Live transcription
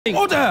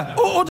Order!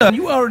 Order!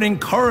 You are an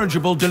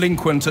incorrigible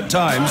delinquent at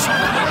times.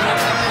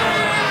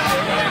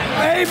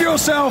 Behave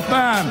yourself,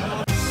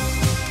 man!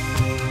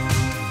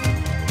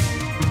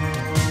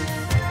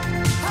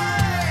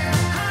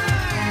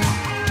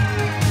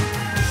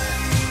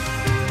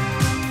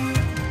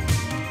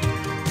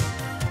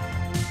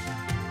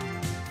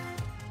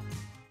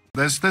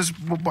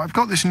 I've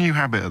got this new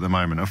habit at the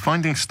moment of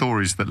finding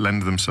stories that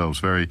lend themselves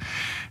very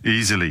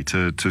easily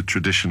to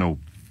traditional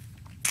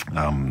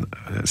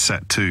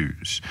set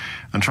twos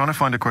and trying to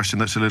find a question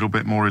that's a little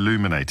bit more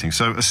illuminating.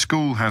 So a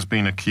school has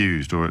been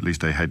accused, or at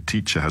least a head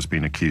teacher has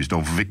been accused,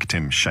 of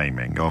victim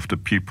shaming after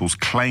pupils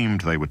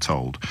claimed they were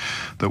told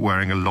that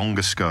wearing a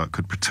longer skirt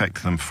could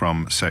protect them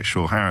from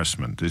sexual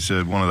harassment. It's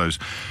one of those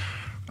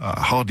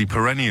hardy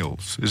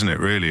perennials, isn't it,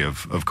 really,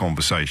 of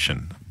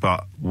conversation,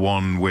 but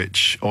one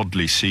which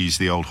oddly sees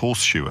the old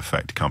horseshoe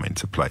effect come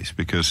into place,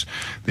 because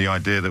the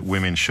idea that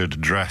women should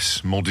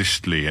dress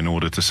modestly in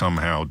order to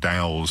somehow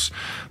douse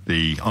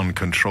the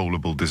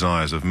uncontrollable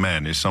desires of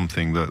men is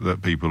something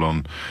that people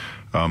on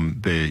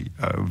the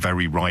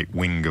very right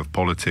wing of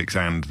politics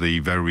and the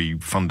very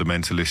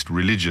fundamentalist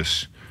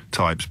religious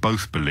types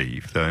both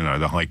believe. You know,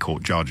 the High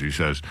Court judge who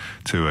says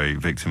to a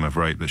victim of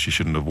rape that she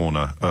shouldn't have worn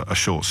a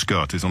short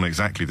skirt is on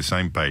exactly the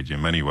same page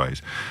in many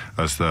ways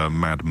as the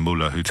mad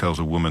mullah who tells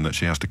a woman that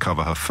she has to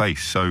cover her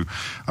face. So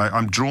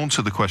I'm drawn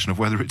to the question of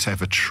whether it's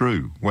ever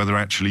true, whether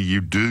actually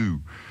you do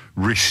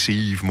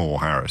receive more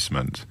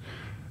harassment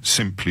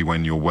simply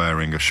when you're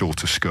wearing a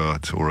shorter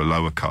skirt or a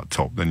lower cut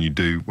top than you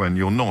do when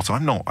you're not.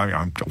 I'm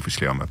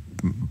obviously I'm a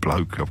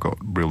bloke. I've got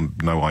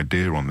no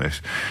idea on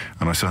this,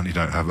 and I certainly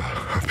don't have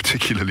a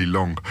particularly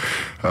long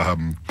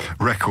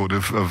record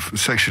of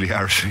sexually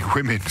harassing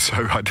women, so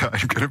I'm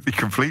going to be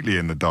completely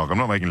in the dark. I'm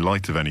not making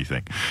light of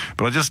anything,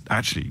 but I just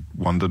actually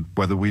wondered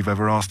whether we've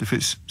ever asked if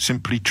it's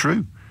simply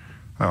true.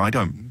 I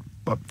don't,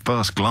 at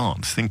first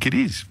glance, think it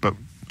is, but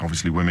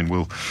obviously women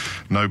will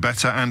know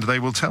better, and they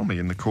will tell me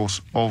in the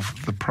course of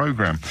the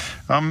programme.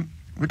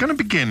 We're going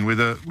to begin with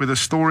a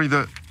story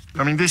that,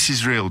 I mean, this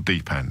is real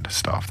deep end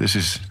stuff. This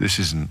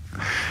isn't,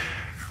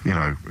 you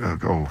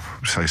know,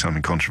 say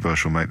something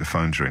controversial, make the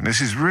phone ring.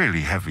 This is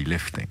really heavy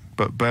lifting,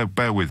 but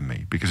bear with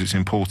me because it's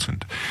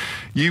important.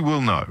 You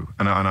will know,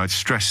 and I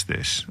stress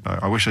this,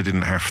 I wish I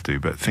didn't have to,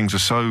 but things are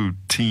so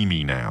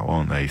teamy now,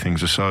 aren't they?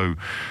 Things are so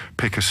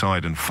pick a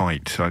side and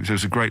fight.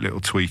 There's a great little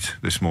tweet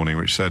this morning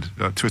which said,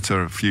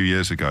 Twitter a few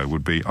years ago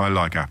would be, I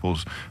like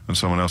apples, and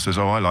someone else says,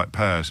 oh, I like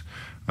pears.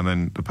 And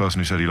then the person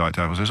who said he liked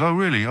apples says, oh,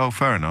 really? Oh,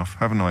 fair enough.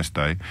 Have a nice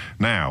day.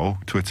 Now,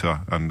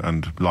 Twitter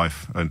and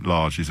life at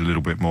large is a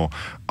little bit more,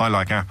 I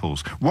like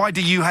apples. Why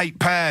do you hate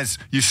pears,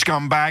 you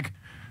scumbag?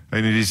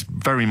 And it is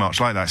very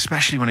much like that,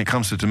 especially when it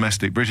comes to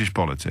domestic British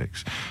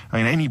politics. I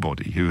mean,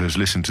 anybody who has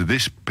listened to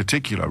this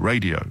particular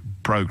radio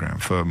programme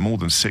for more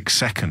than 6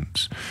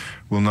 seconds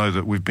will know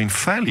that we've been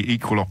fairly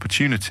equal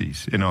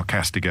opportunities in our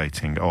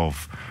castigating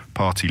of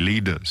party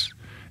leaders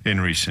in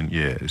recent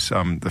years.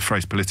 The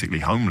phrase politically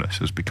homeless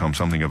has become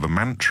something of a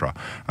mantra,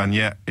 and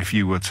yet if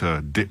you were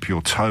to dip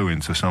your toe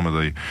into some of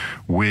the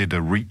weirder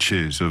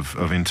reaches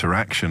of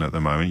interaction at the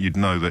moment, you'd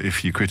know that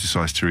if you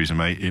criticise Theresa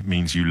May, it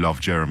means you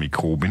love Jeremy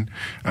Corbyn,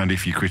 and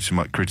if you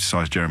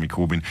criticise Jeremy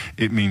Corbyn,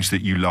 it means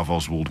that you love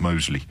Oswald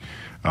Mosley,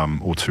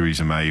 or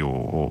Theresa May,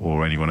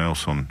 or anyone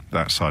else on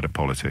that side of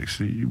politics.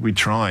 We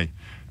try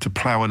to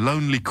plough a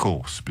lonely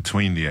course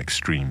between the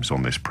extremes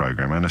on this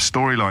programme, and a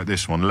story like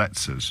this one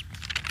lets us,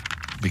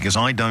 because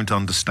I don't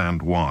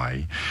understand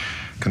why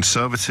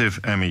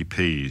Conservative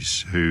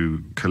MEPs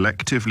who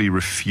collectively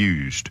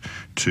refused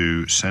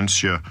to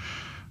censure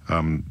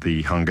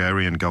the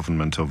Hungarian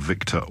government of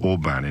Viktor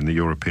Orban in the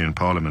European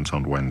Parliament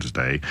on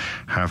Wednesday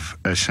have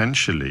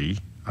essentially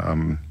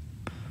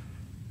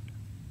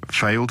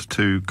failed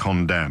to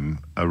condemn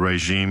a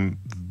regime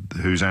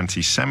whose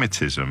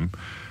anti-Semitism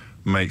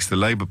makes the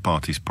Labour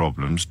Party's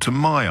problems, to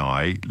my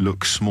eye,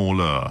 look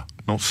smaller.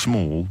 Not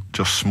small,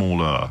 just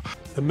smaller.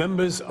 The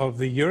members of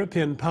the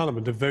European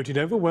Parliament have voted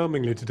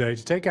overwhelmingly today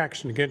to take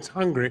action against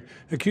Hungary,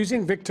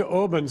 accusing Viktor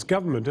Orban's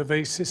government of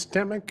a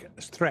systemic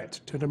threat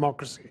to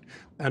democracy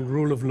and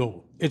rule of law.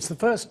 It's the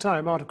first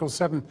time Article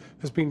 7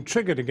 has been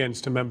triggered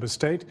against a member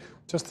state,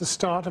 just the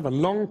start of a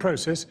long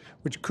process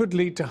which could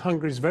lead to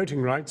Hungary's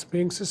voting rights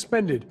being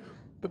suspended.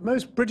 But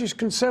most British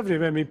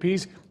Conservative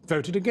MEPs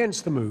voted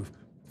against the move.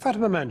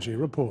 Fatima Manji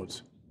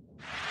reports.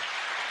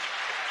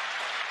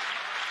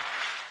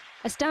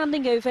 A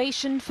standing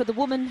ovation for the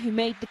woman who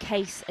made the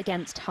case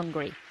against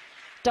Hungary.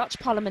 Dutch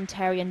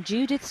parliamentarian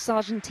Judith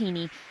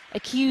Sargentini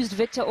accused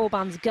Viktor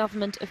Orban's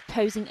government of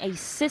posing a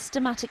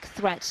systematic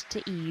threat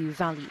to EU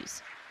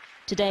values.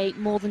 Today,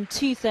 more than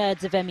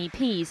 2/3 of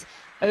MEPs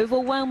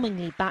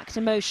overwhelmingly backed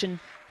a motion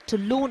to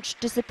launch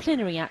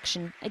disciplinary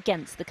action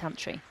against the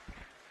country.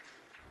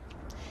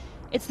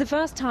 It's the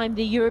first time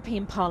the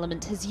European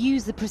Parliament has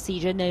used the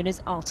procedure known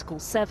as Article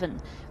 7,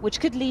 which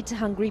could lead to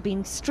Hungary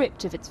being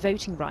stripped of its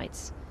voting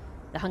rights.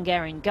 The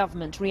Hungarian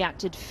government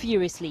reacted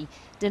furiously,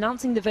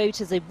 denouncing the vote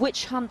as a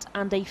witch hunt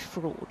and a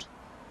fraud.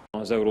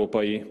 Az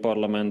Európai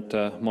Parlament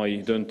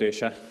mai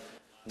döntése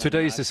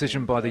Today's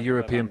decision by the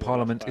European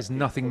Parliament is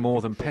nothing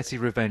more than petty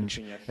revenge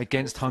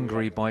against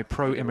Hungary by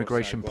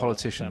pro-immigration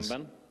politicians.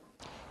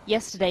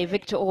 Yesterday,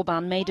 Viktor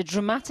Orban made a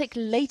dramatic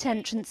late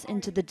entrance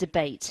into the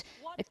debate,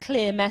 a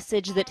clear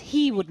message that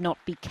he would not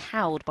be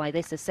cowed by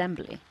this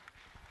assembly.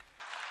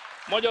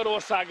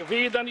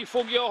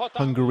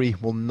 Hungary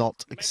will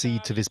not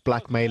accede to this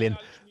blackmailing.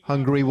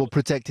 Hungary will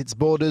protect its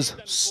borders,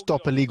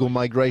 stop illegal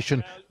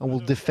migration and will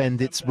defend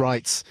its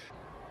rights.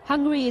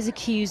 Hungary is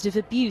accused of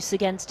abuse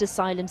against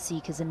asylum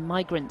seekers and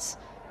migrants.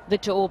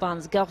 Viktor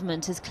Orban's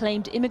government has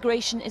claimed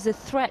immigration is a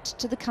threat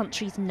to the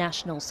country's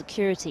national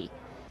security.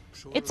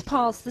 It's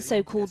passed the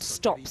so-called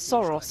Stop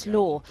Soros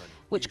law,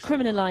 which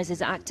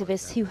criminalises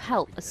activists who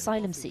help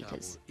asylum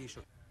seekers.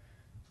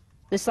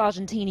 The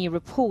Sargentini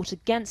report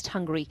against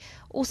Hungary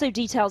also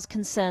details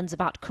concerns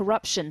about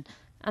corruption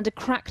and a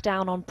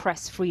crackdown on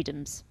press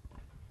freedoms.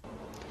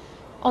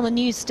 On the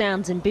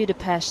newsstands in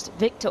Budapest,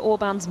 Viktor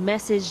Orban's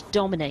message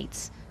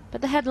dominates, but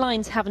the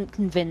headlines haven't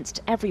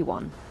convinced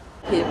everyone.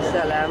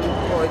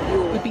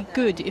 It would be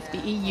good if the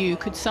EU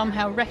could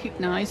somehow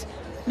recognise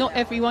not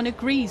everyone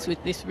agrees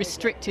with this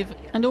restrictive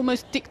and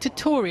almost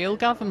dictatorial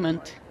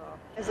government.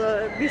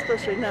 For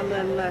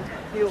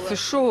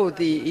sure,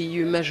 the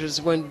EU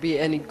measures won't be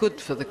any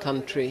good for the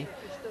country,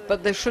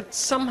 but they should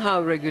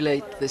somehow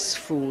regulate this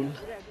fool.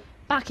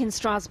 Back in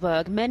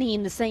Strasbourg, many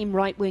in the same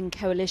right-wing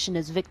coalition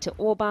as Viktor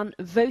Orban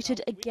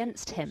voted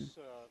against him.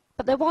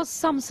 But there was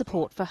some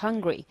support for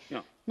Hungary.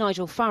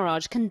 Nigel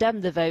Farage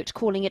condemned the vote,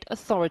 calling it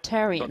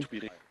authoritarian.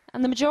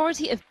 And the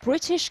majority of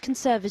British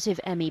Conservative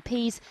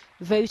MEPs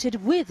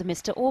voted with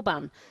Mr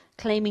Orban,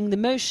 claiming the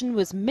motion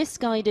was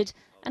misguided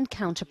and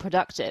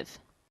counterproductive.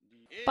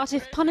 But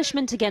if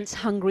punishment against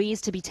Hungary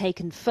is to be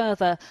taken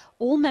further,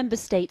 all member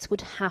states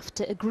would have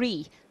to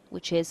agree,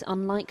 which is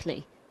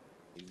unlikely.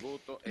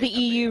 The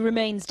EU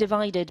remains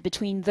divided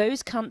between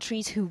those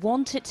countries who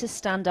want it to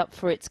stand up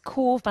for its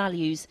core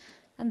values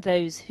and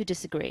those who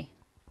disagree.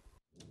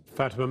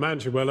 Fatima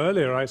Manji, well,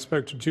 earlier I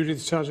spoke to Judith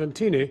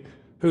Sargentini,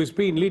 who's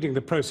been leading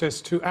the process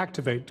to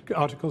activate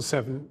Article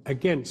 7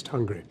 against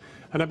Hungary.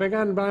 And I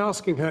began by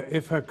asking her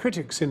if her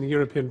critics in the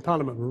European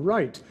Parliament were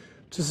right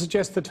to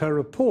suggest that her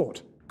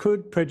report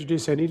could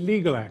prejudice any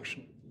legal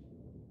action.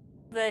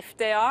 If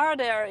they are,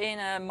 they're in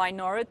a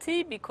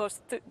minority because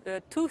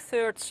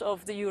two-thirds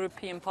of the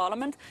European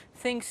Parliament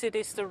thinks it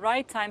is the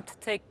right time to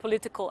take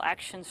political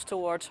actions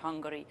towards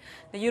Hungary.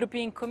 The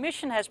European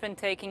Commission has been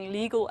taking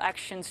legal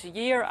actions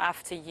year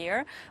after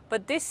year,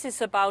 but this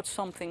is about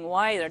something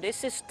wider.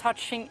 This is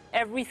touching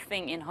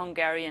everything in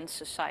Hungarian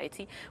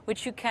society,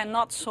 which you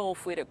cannot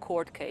solve with a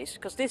court case,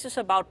 because this is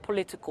about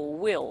political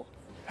will.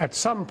 At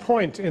some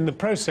point in the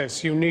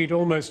process, you need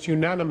almost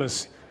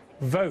unanimous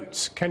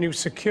votes. Can you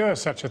secure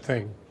such a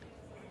thing?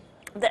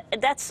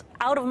 That's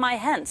out of my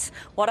hands.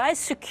 What I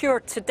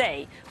secured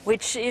today,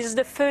 which is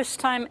the first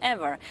time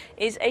ever,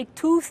 is a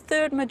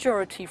two-thirds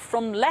majority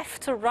from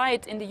left to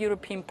right in the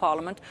European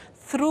Parliament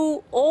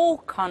through all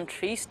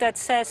countries that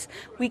says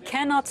we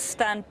cannot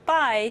stand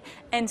by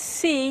and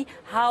see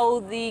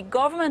how the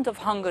government of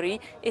Hungary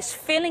is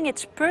filling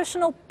its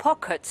personal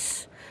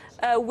pockets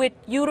with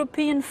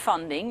European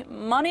funding,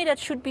 money that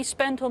should be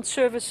spent on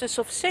services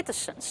of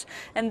citizens.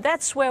 And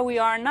that's where we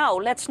are now.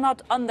 Let's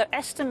not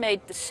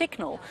underestimate the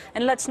signal,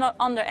 and let's not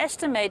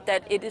underestimate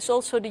that it is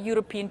also the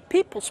European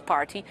People's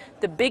Party,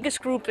 the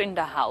biggest group in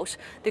the House,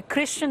 the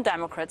Christian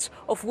Democrats,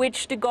 of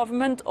which the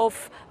government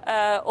of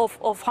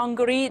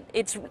Hungary,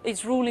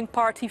 its ruling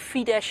party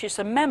Fidesz, is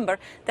a member,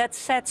 that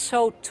said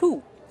so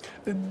too.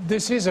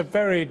 This is a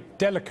very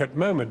delicate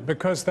moment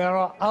because there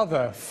are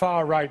other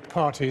far-right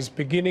parties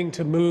beginning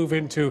to move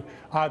into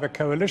either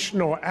coalition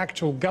or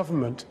actual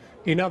government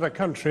in other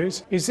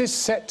countries. Is this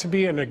set to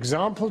be an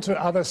example to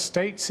other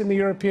states in the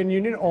European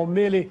Union or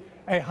merely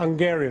a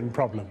Hungarian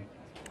problem?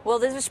 Well,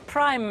 this is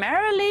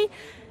primarily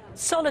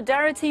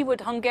solidarity with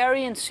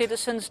Hungarian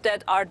citizens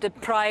that are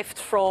deprived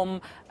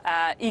from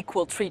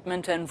equal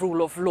treatment and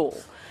rule of law.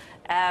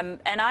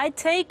 And I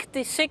take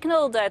the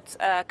signal that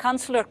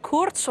Chancellor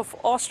Kurz of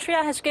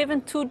Austria has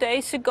given 2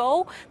 days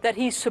ago, that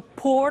he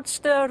supports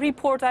the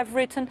report I've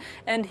written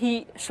and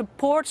he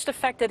supports the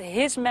fact that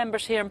his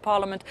members here in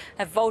Parliament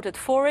have voted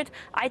for it.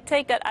 I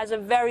take that as a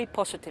very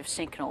positive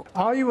signal.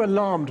 Are you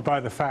alarmed by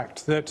the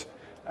fact that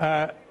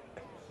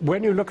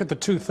when you look at the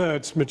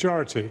two-thirds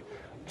majority,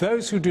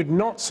 those who did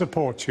not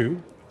support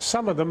you,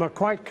 some of them are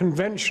quite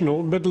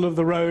conventional,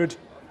 middle-of-the-road,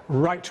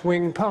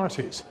 right-wing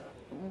parties?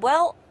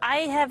 Well,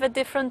 I have a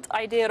different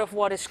idea of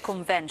what is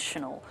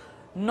conventional.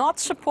 Not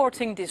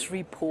supporting this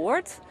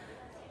report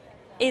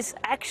is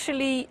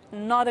actually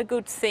not a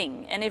good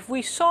thing. And if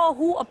we saw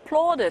who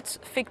applauded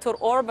Viktor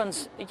Orban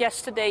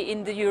yesterday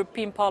in the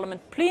European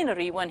Parliament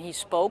plenary when he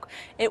spoke,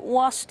 it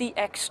was the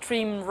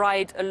extreme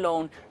right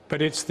alone.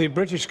 But it's the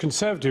British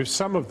Conservatives,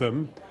 some of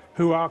them,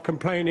 who are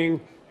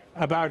complaining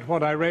about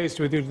what I raised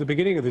with you at the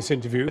beginning of this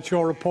interview, that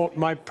your report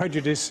might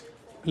prejudice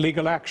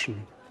legal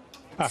action.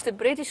 It's the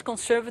British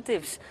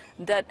Conservatives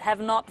that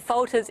have not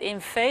voted in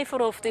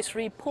favour of this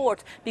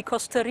report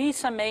because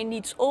Theresa May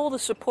needs all the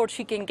support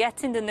she can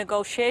get in the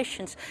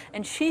negotiations,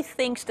 and she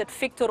thinks that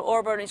Viktor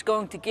Orban is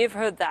going to give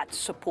her that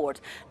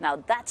support. Now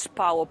that's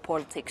power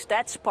politics,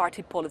 that's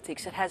party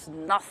politics. It has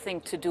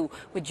nothing to do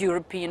with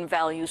European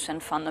values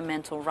and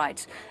fundamental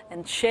rights,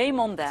 and shame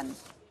on them.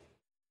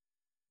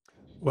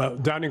 Well,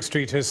 Downing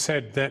Street has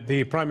said that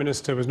the Prime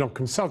Minister was not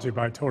consulted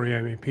by Tory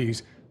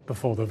MEPs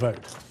before the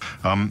vote.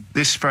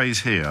 This phrase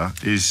here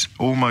is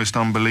almost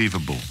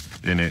unbelievable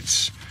in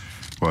its,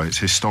 well, its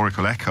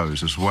historical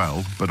echoes as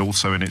well, but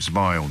also in its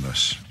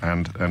vileness.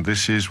 And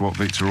this is what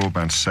Viktor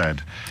Orban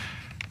said,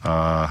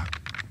 I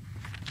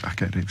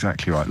get it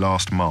exactly right,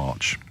 last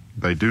March.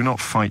 They do not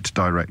fight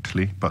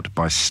directly, but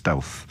by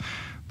stealth.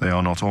 They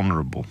are not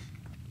honourable,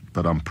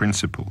 but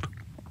unprincipled.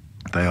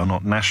 They are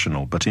not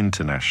national, but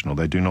international.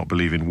 They do not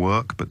believe in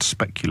work, but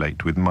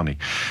speculate with money.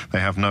 They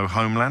have no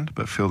homeland,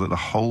 but feel that the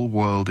whole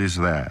world is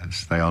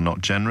theirs. They are not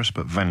generous,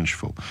 but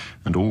vengeful,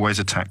 and always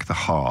attack the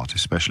heart,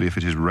 especially if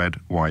it is red,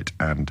 white,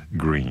 and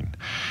green.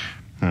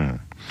 And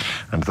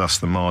thus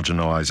the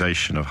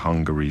marginalisation of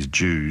Hungary's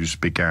Jews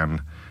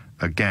began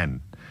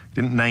again.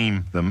 Didn't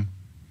name them,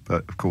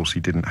 but of course he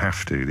didn't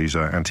have to. These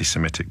are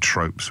anti-Semitic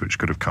tropes which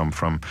could have come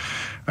from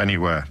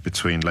anywhere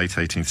between late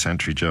 18th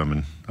century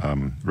German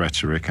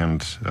rhetoric and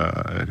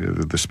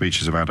the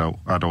speeches of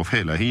Adolf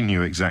Hitler. He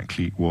knew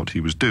exactly what he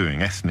was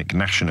doing. Ethnic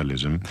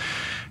nationalism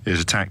is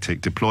a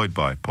tactic deployed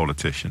by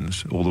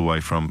politicians all the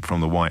way from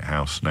the White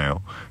House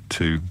now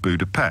to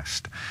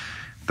Budapest.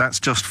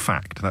 That's just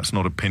fact. That's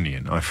not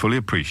opinion. I fully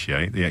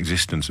appreciate the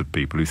existence of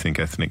people who think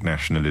ethnic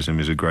nationalism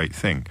is a great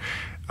thing.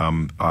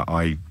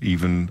 I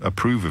even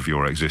approve of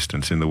your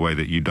existence in the way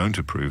that you don't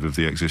approve of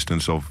the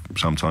existence of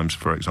sometimes,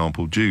 for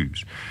example,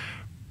 Jews.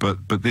 But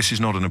this is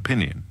not an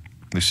opinion.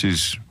 This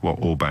is what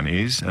Orban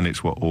is, and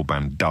it's what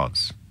Orban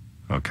does.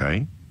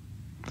 Okay?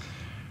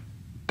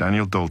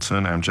 Daniel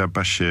Dalton, Amjad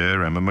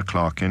Bashir, Emma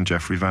McClarkin,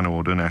 Geoffrey Van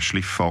Orden,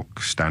 Ashley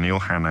Fox, Daniel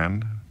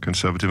Hannan,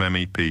 Conservative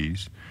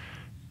MEPs,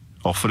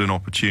 offered an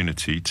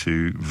opportunity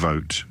to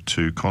vote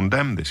to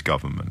condemn this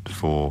government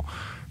for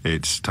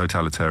its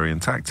totalitarian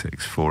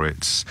tactics, for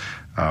its,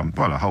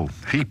 well, a whole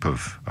heap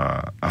of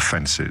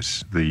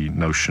offences. The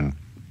notion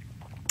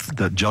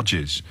that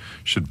judges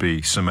should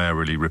be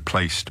summarily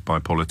replaced by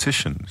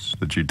politicians.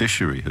 The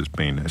judiciary has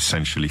been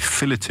essentially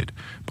filleted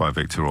by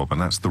Viktor Orban.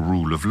 That's the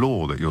rule of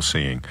law that you're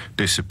seeing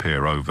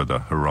disappear over the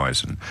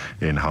horizon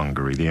in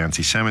Hungary. The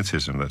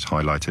anti-Semitism that's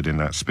highlighted in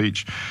that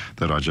speech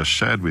that I just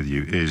shared with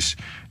you is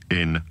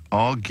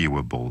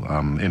inarguable.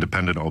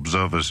 Independent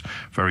observers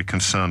very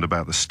concerned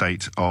about the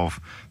state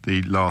of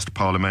the last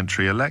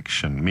parliamentary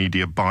election.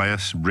 Media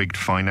bias, rigged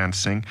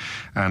financing,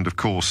 and of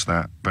course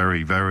that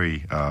very,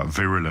 very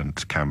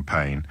virulent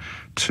campaign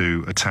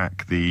to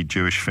attack the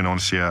Jewish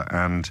financier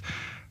and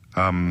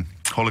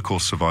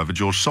Holocaust survivor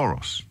George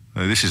Soros.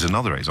 This is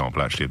another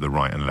example actually of the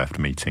right and left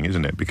meeting,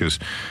 isn't it? Because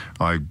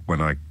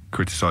when I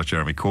criticise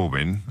Jeremy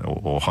Corbyn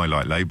or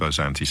highlight Labour's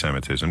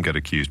anti-Semitism, get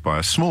accused by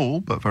a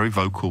small but very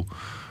vocal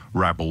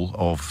rabble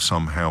of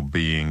somehow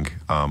being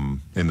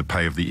in the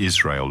pay of the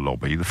Israel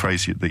lobby. The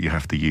phrase that you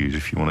have to use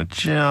if you want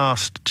to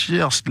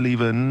just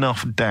leave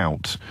enough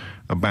doubt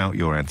about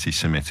your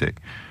anti-Semitic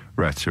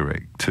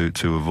rhetoric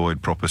to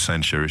avoid proper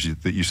censure is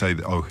that you say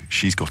that, oh,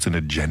 she's got an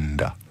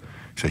agenda.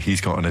 So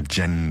he's got an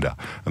agenda.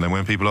 And then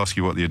when people ask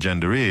you what the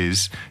agenda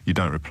is, you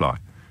don't reply.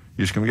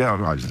 You're just going to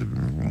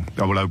go,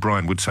 oh, well,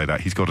 O'Brien would say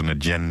that. He's got an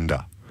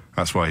agenda.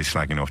 That's why he's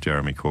slagging off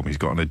Jeremy Corbyn. He's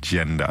got an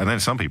agenda. And then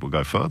some people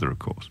go further, of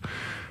course,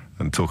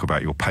 and talk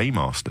about your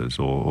paymasters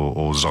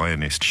or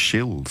Zionist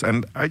shills.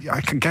 And I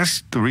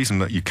guess the reason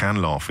that you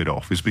can laugh it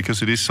off is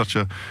because it is such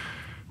a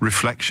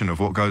reflection of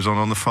what goes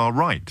on the far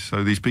right.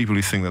 So these people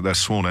who think that their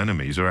sworn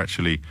enemies are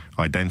actually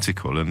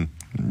identical, and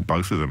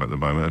both of them at the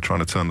moment are trying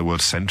to turn the word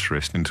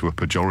centrist into a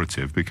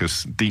pejorative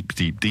because deep,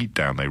 deep, deep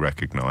down they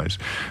recognise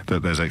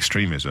that there's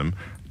extremism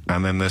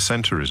and then there's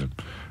centrism.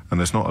 And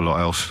there's not a lot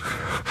else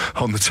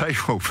on the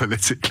table,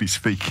 politically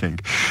speaking.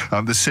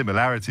 The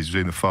similarities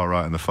between the far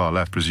right and the far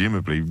left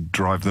presumably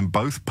drive them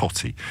both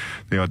potty.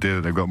 The idea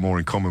that they've got more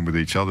in common with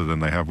each other than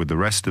they have with the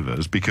rest of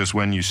us, because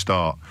when you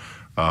start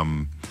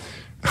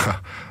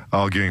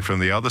arguing from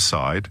the other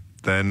side,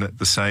 then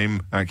the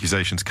same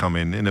accusations come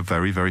in a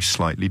very, very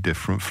slightly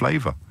different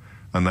flavour.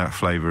 And that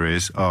flavour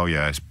is, oh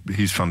yeah,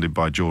 he's funded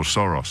by George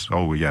Soros.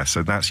 Oh yeah,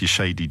 so that's your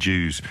shady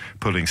Jews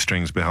pulling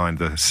strings behind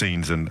the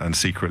scenes and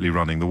secretly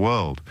running the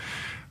world.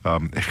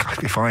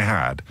 If I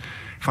had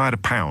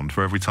 £1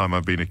 for every time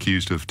I've been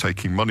accused of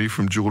taking money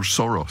from George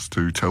Soros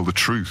to tell the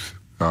truth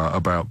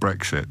about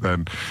Brexit,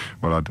 then,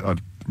 well,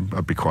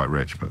 I'd be quite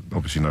rich, but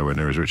obviously nowhere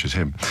near as rich as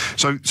him.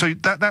 So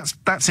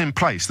that's in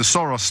place. The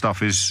Soros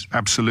stuff is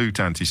absolute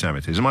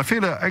anti-Semitism. I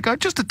feel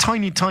just a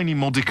tiny, tiny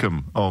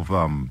modicum of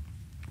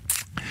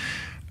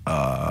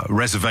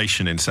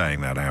reservation in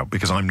saying that out,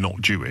 because I'm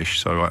not Jewish,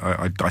 so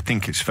I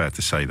think it's fair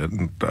to say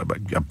that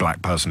a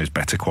black person is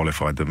better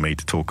qualified than me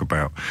to talk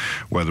about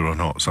whether or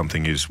not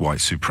something is white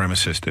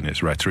supremacist in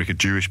its rhetoric. A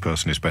Jewish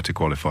person is better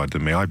qualified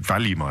than me. I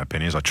value my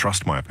opinions, I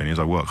trust my opinions,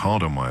 I work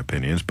hard on my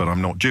opinions, but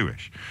I'm not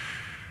Jewish.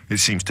 It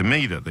seems to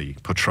me that the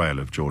portrayal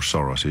of George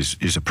Soros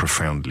is a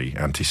profoundly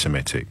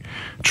anti-Semitic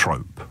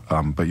trope,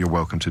 but you're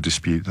welcome to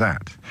dispute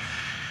that.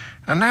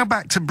 And now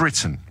back to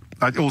Britain.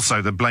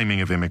 Also, the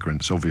blaming of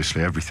immigrants.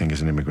 Obviously, everything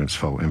is an immigrant's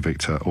fault in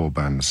Viktor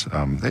Orban's...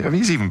 I mean,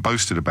 he's even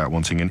boasted about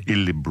wanting an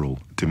illiberal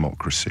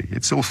democracy.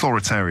 It's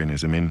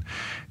authoritarianism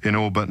in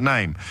all but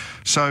name.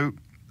 So...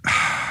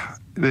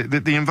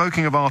 The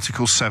invoking of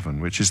Article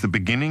 7, which is the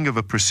beginning of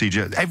a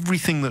procedure,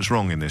 everything that's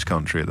wrong in this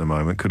country at the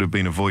moment could have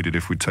been avoided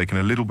if we'd taken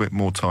a little bit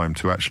more time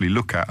to actually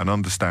look at and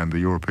understand the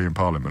European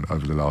Parliament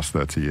over the last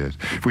 30 years.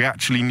 If we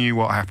actually knew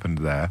what happened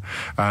there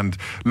and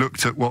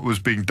looked at what was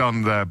being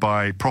done there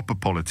by proper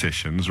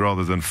politicians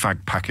rather than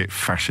fag-packet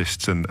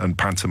fascists and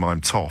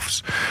pantomime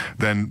toffs,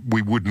 then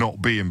we would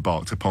not be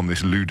embarked upon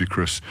this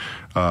ludicrous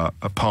a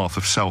path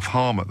of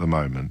self-harm at the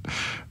moment.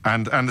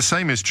 And the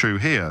same is true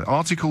here.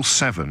 Article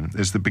 7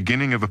 is the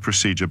beginning of a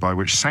procedure by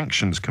which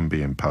sanctions can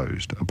be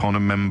imposed upon a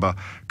member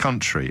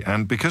country.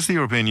 And because the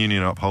European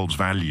Union upholds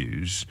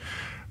values,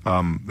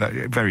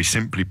 very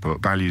simply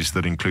put, values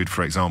that include,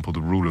 for example, the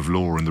rule of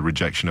law and the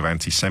rejection of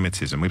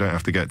anti-Semitism, we don't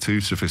have to get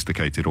too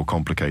sophisticated or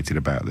complicated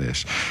about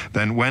this,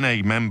 then when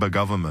a member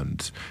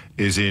government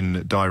is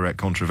in direct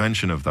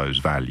contravention of those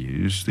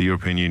values, the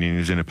European Union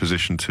is in a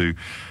position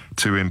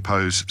to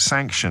impose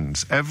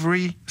sanctions.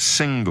 Every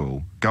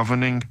single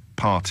governing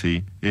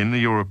party in the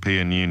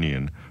European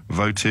Union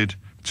voted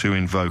to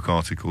invoke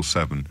Article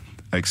 7,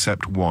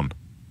 except one.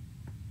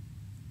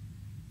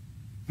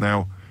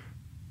 Now,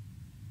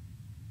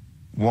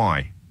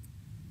 why?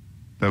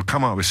 They'll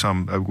come up with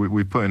some...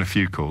 we put in a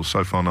few calls.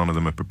 So far, none of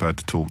them are prepared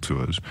to talk to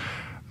us.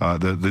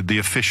 The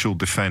official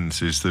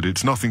defence is that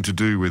it's nothing to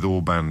do with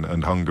Orban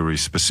and Hungary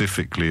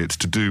specifically. It's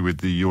to do with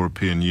the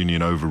European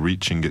Union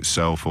overreaching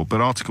itself. But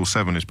Article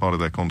 7 is part of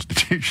their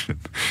constitution.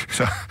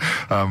 So,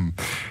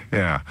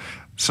 yeah.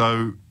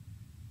 So,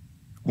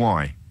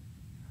 why?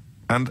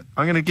 And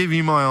I'm going to give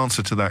you my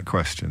answer to that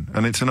question.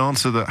 And it's an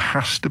answer that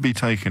has to be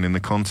taken in the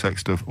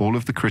context of all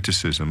of the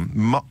criticism,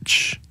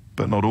 much,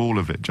 but not all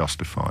of it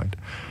justified,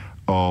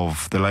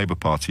 of the Labour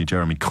Party,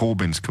 Jeremy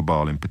Corbyn's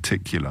cabal in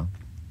particular,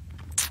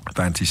 of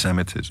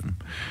anti-Semitism.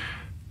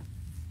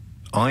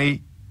 I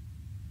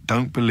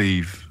don't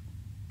believe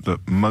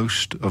that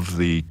most of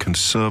the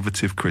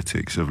conservative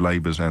critics of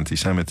Labour's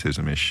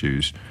anti-Semitism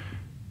issues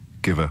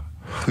give a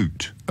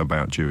hoot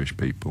about Jewish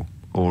people,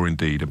 or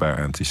indeed about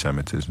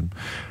anti-Semitism.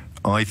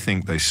 I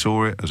think they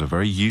saw it as a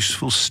very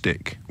useful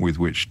stick with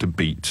which to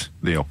beat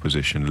the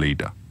opposition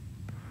leader.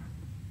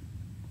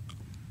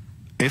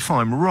 If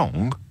I'm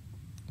wrong,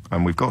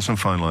 and we've got some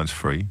phone lines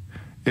free,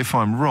 if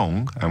I'm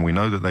wrong, and we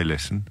know that they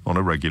listen on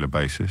a regular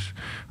basis,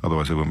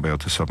 otherwise they wouldn't be able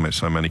to submit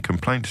so many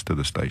complaints to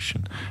the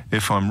station.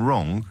 If I'm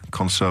wrong,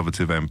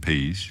 Conservative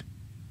MPs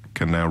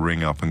can now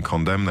ring up and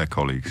condemn their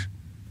colleagues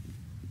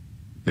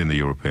in the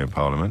European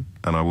Parliament,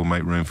 and I will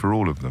make room for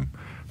all of them.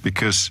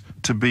 Because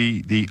to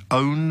be the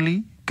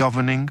only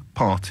governing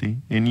party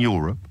in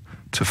Europe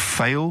to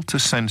fail to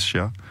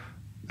censure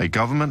a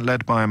government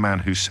led by a man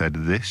who said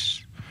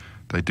this: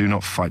 they do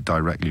not fight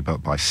directly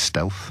but by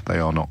stealth. They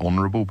are not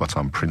honourable but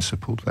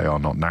unprincipled. They are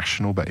not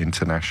national but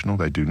international.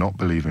 They do not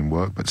believe in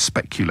work but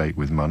speculate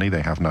with money.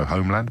 They have no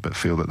homeland but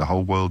feel that the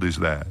whole world is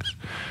theirs.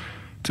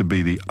 To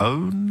be the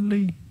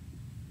only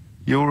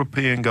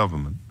European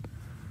government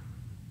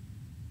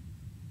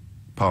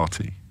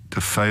party to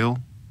fail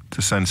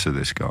to censor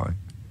this guy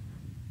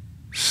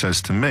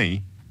says to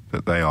me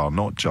that they are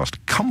not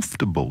just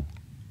comfortable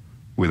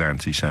with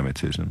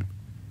anti-Semitism,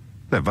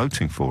 they're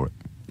voting for it.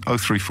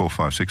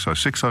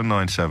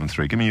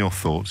 03456060973. Give me your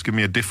thoughts. Give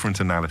me a different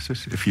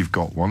analysis if you've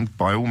got one.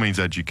 By all means,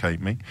 educate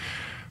me.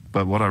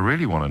 But what I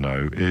really want to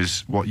know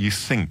is what you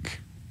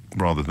think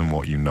rather than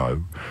what you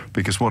know.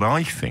 Because what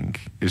I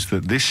think is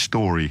that this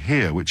story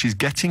here, which is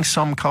getting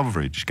some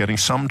coverage, getting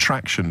some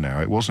traction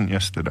now, it wasn't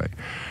yesterday,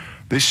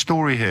 this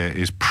story here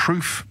is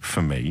proof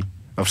for me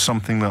of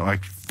something that I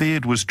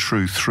feared was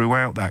true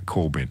throughout that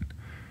Corbyn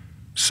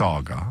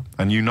saga.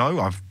 And you know,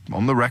 I've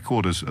on the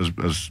record as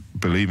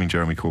believing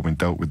Jeremy Corbyn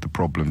dealt with the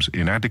problems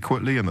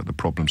inadequately and that the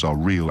problems are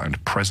real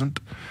and present.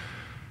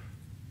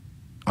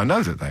 I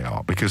know that they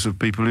are because of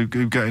people who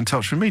get in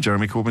touch with me,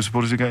 Jeremy Corbyn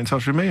supporters who get in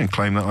touch with me and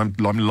claim that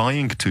I'm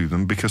lying to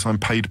them because I'm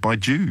paid by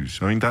Jews.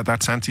 I mean,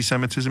 that's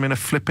anti-Semitism in a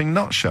flipping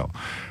nutshell.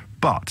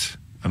 But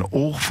an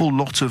awful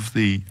lot of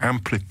the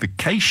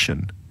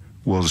amplification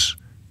was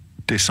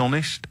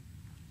dishonest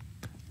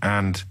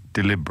and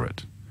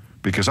deliberate,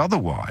 because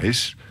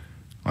otherwise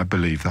I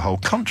believe the whole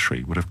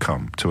country would have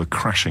come to a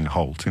crashing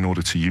halt in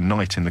order to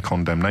unite in the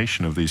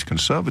condemnation of these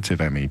Conservative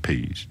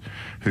MEPs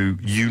who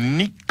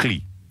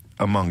uniquely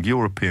among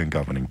European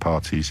governing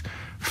parties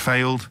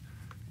failed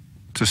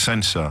to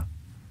censor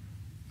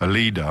a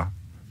leader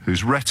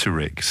whose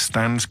rhetoric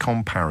stands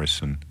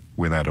comparison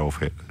with Adolf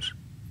Hitler's.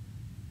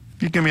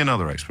 You give me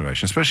another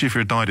explanation, especially if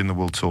you're a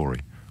dyed-in-the-wool Tory.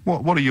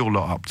 What are your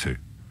lot up to?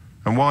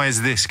 And why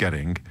is this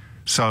getting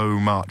so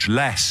much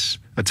less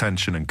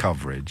attention and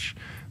coverage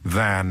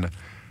than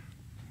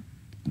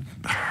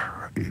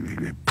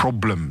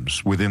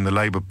problems within the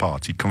Labour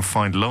Party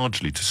confined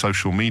largely to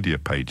social media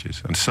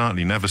pages and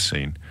certainly never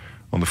seen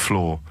on the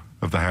floor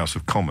of the House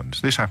of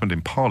Commons? This happened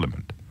in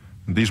Parliament.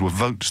 And these were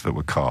votes that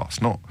were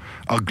cast, not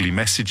ugly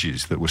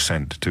messages that were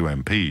sent to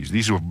MPs.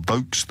 These were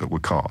votes that were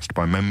cast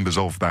by members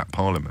of that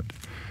Parliament.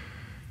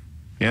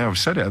 Yeah, I've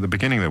said it at the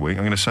beginning of the week.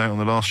 I'm going to say it on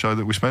the last show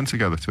that we spent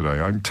together today.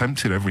 I'm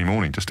tempted every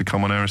morning just to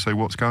come on air and say,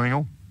 what's going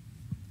on?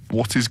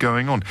 What is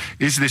going on?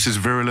 Is this as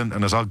virulent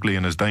and as ugly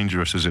and as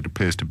dangerous as it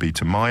appears to be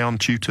to my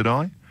untutored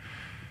eye?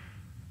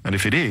 And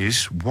if it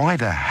is, why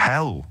the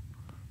hell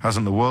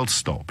hasn't the world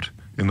stopped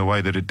in the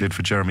way that it did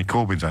for Jeremy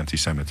Corbyn's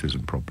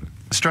anti-Semitism problem?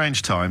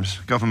 Strange times.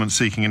 Government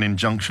seeking an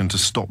injunction to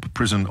stop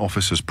prison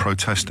officers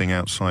protesting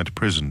outside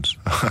prisons.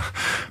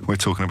 We're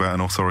talking about an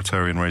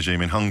authoritarian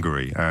regime in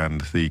Hungary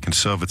and the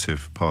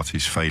Conservative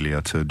Party's failure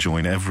to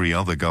join every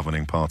other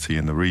governing party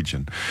in the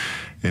region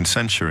in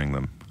censuring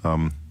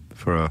them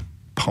for a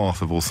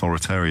path of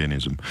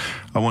authoritarianism.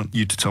 I want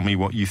you to tell me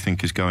what you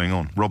think is going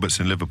on. Robert's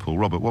in Liverpool.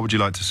 Robert, what would you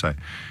like to say?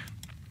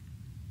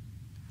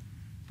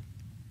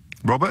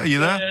 Robert, are you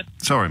there?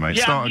 Sorry, mate.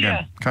 Yeah, Start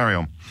again. Carry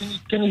on.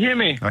 Can you hear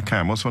me? I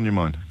can. What's on your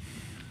mind?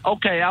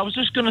 Okay, I was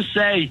just going to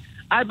say,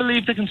 I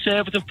believe the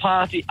Conservative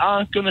Party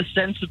aren't going to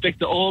censor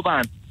Viktor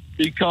Orban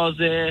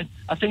because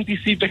I think they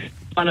see Viktor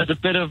Orban as a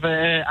bit of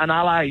an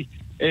ally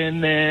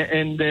in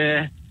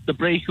the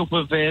breakup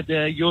of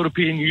the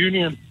European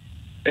Union,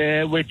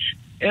 which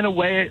in a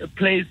way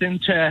plays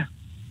into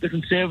the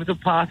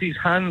Conservative Party's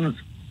hands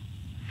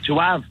to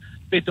have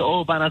Viktor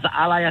Orban as an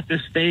ally at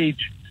this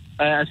stage,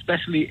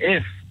 especially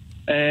if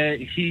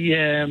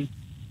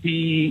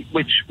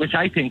which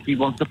I think he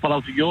wants to pull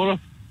out of Europe,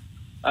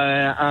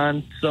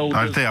 and so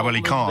I think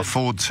he can't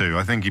afford to.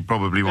 I think he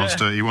probably wants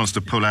to. He wants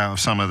to pull out of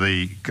some of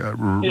the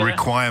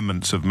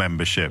requirements of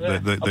membership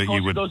that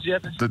you would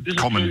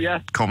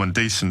common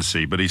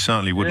decency. But he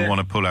certainly wouldn't want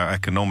to pull out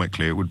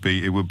economically. It would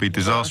be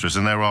disastrous.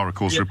 And there are, of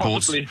course,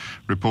 reports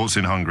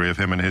in Hungary of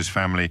him and his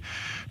family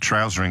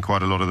trousering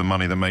quite a lot of the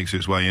money that makes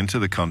its way into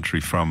the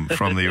country from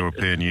the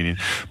European Union.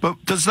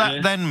 But does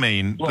that then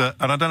mean that,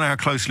 and I don't know how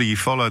closely you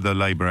follow the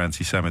Labour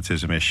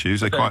anti-Semitism issues,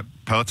 they're quite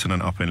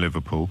pertinent up in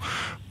Liverpool,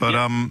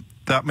 but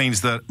that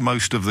means that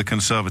most of the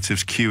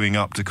Conservatives queuing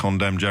up to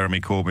condemn Jeremy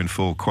Corbyn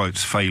for,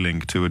 quotes,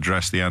 failing to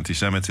address the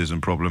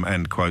anti-Semitism problem,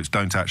 end quotes,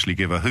 don't actually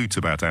give a hoot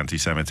about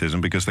anti-Semitism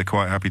because they're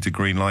quite happy to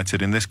green-light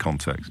it in this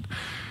context.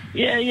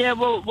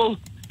 Well,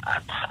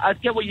 I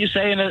get what you're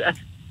saying.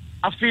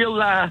 I feel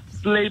that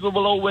Labour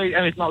will always,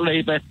 and it's not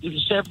Labour, the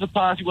Conservative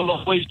Party will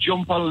always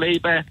jump on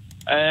Labour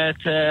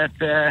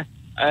to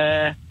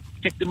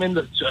kick them in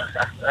the...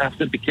 I have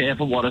to be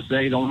careful what I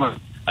say, don't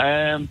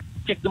I?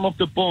 Kick them up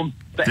the bum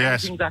for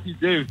anything that you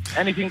do,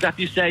 anything that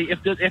you say.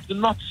 If they're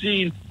not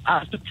seen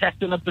as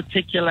protecting a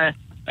particular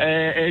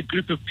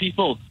group of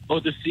people, or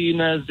they're seen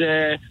as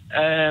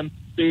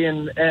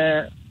being...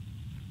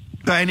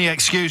 But any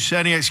excuse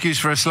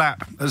for a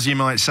slap, as you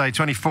might say.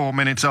 24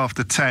 minutes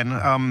after 10.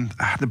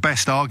 The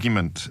best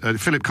argument.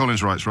 Philip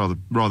Collins writes rather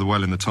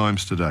well in the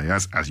Times today,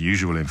 as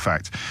usual, in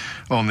fact,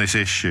 on this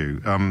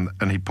issue. And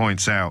he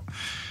points out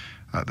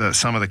that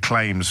some of the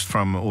claims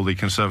from all the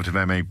Conservative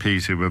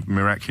MEPs who were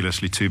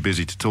miraculously too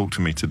busy to talk to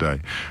me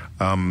today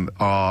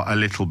are a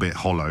little bit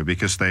hollow,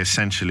 because they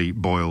essentially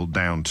boil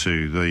down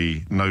to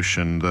the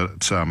notion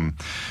that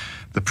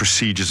the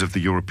procedures of the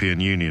European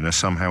Union are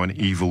somehow an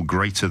evil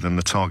greater than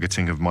the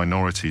targeting of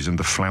minorities and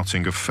the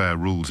flouting of fair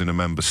rules in a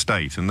member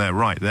state. And there,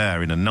 right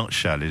there, in a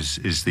nutshell,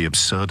 is the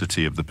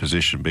absurdity of the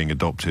position being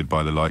adopted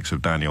by the likes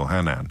of Daniel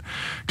Hannan,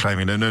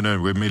 claiming,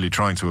 no, we're merely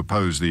trying to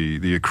oppose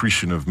the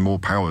accretion of more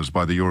powers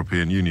by the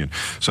European Union.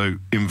 So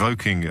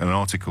invoking an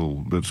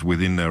article that's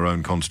within their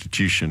own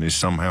constitution is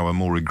somehow a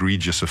more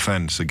egregious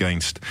offence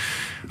against,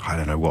 I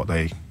don't know what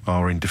they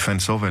are in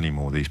defence of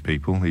anymore, these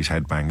people, these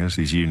headbangers,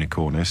 these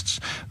unicornists,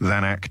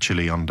 than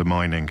actually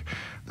undermining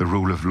the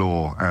rule of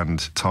law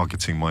and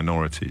targeting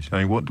minorities. I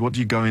mean, what do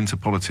you go into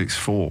politics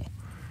for,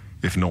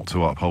 if not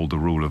to uphold the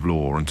rule of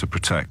law and to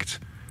protect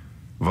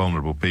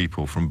vulnerable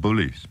people from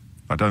bullies?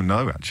 I don't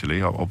know,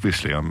 actually.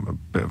 Obviously, I'm a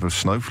bit of a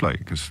snowflake,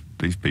 because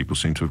these people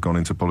seem to have gone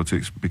into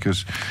politics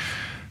because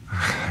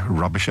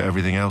rubbish at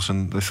everything else,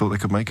 and they thought they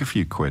could make a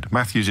few quid.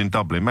 Matthew's in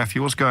Dublin.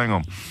 Matthew, what's going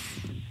on?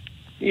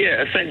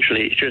 Yeah,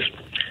 essentially, it's just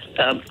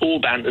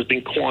Orban has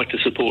been quite a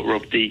supporter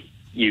of the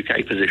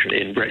UK position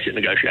in Brexit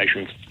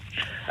negotiations.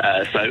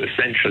 So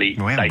essentially,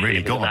 we haven't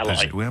really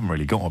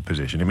got a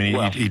position. I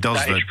mean, he does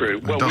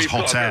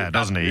hot air,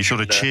 doesn't he? He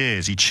sort of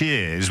cheers. He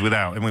cheers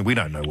without. I mean, we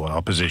don't know what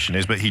our position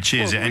is, but he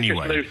cheers it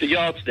anyway. We just moved the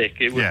yardstick.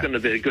 It was going to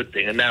be a good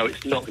thing, and now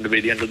it's not going to be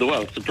the end of the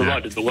world. So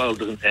provided the world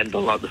doesn't end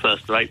on like the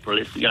 1st of April,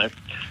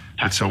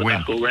 it's a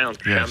win. All round.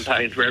 Yes.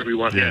 Champagne for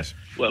everyone. Yes.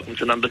 Welcome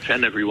to number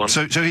 10, everyone.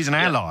 So he's an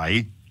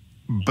ally,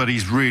 but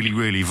he's really,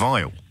 really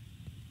vile.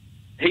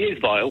 He is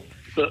vile,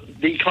 but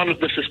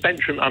the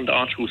suspension under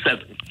Article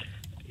 7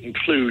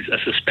 includes a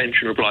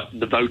suspension of like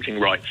the voting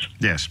rights.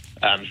 Yes.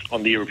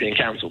 On the European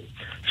Council.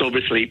 So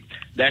obviously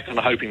they're kind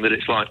of hoping that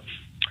it's like,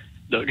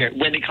 that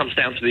when it comes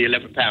down to the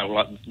 11th hour,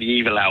 like the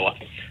evil hour,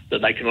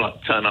 that they can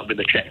like turn up with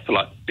a cheque for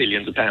like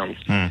billions of pounds.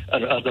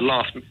 And at the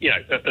last,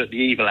 at the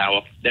evil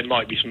hour, there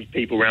might be some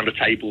people around a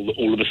table that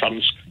all of a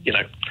sudden,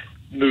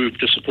 move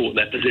to support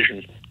their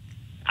position,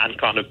 and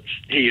kind of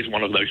he is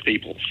one of those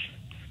people.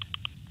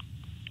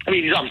 I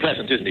mean, he's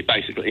unpleasant, isn't he,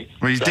 basically?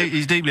 Well,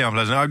 he's deeply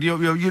unpleasant.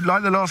 You're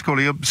like the last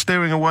caller, you're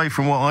steering away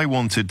from what I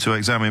wanted to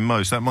examine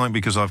most. That might be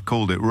because I've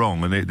called it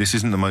wrong, and this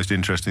isn't the most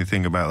interesting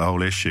thing about the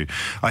whole issue.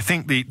 I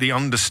think the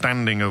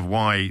understanding of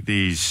why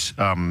these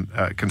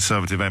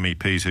Conservative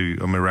MEPs,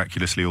 who are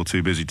miraculously all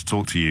too busy to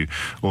talk to you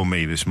or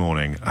me this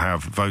morning,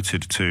 have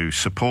voted to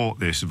support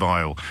this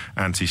vile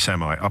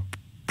anti-Semite are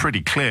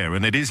pretty clear,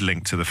 and it is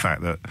linked to the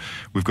fact that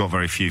we've got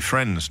very few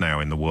friends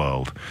now in the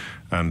world.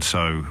 And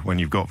so when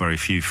you've got very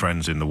few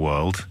friends in the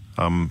world,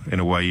 in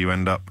a way you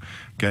end up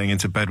getting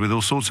into bed with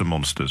all sorts of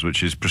monsters,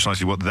 which is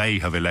precisely what they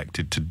have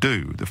elected to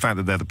do. The fact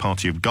that they're the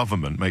party of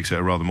government makes it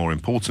a rather more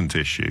important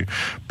issue.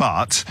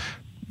 But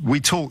we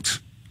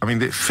talked... I mean,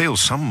 it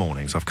feels some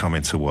mornings I've come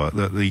into work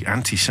that the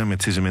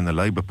anti-Semitism in the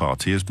Labour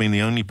Party has been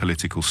the only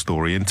political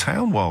story in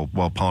town while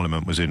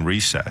Parliament was in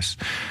recess.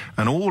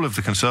 And all of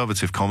the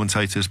Conservative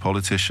commentators,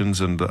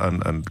 politicians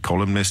and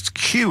columnists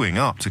queuing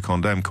up to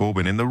condemn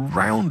Corbyn in the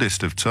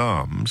roundest of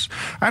terms.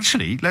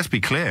 Actually, let's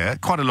be clear,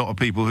 quite a lot of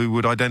people who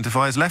would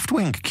identify as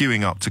left-wing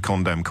queuing up to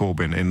condemn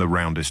Corbyn in the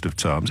roundest of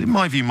terms. In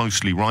my view,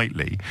 mostly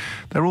rightly.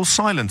 They're all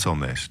silent on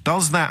this.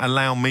 Does that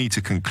allow me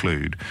to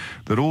conclude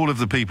that all of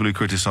the people who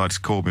criticise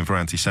Corbyn for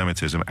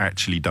anti-Semitism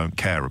actually don't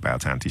care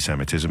about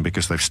anti-Semitism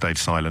because they've stayed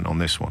silent on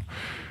this one?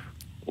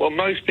 Well,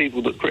 most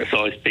people that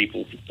criticise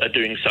people are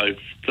doing so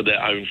for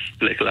their own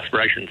political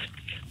aspirations.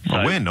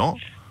 Well, we're not.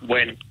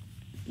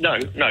 No,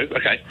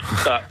 okay.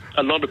 But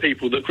a lot of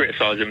people that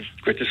criticise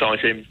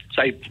him,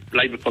 say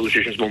Labour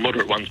politicians, more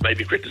moderate ones,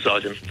 maybe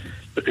criticise him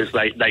because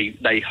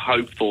they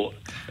hope for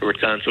a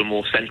return to a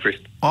more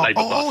centrist Labour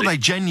Party. Or they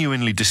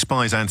genuinely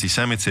despise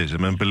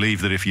anti-Semitism and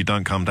believe that if you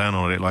don't come down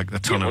on it like a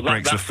ton of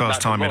bricks the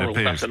first time it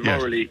appears. That's a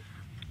morally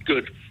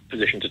good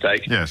position to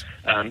take. Yes.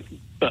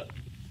 But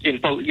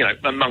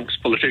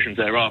amongst politicians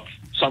there are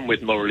some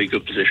with morally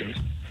good positions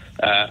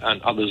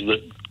and others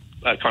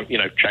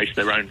that chase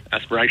their own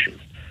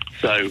aspirations.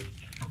 So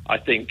I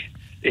think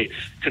it's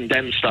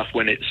condemn stuff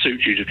when it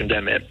suits you to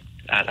condemn it,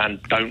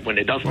 and don't when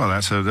it doesn't. Well,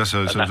 that's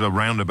a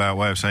roundabout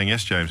way of saying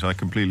yes, James. I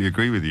completely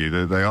agree with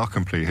you. They are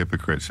complete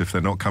hypocrites. If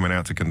they're not coming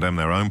out to condemn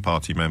their own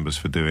party members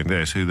for doing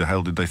this, who the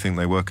hell did they think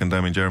they were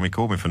condemning Jeremy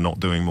Corbyn for not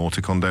doing more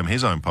to condemn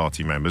his own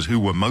party members, who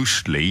were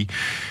mostly...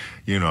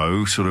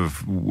 sort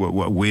of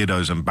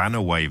weirdos and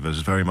banner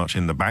wavers very much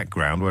in the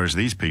background, whereas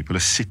these people are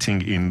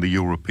sitting in the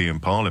European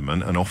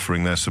Parliament and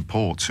offering their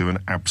support to an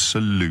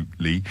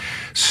absolutely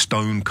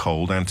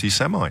stone-cold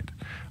anti-Semite.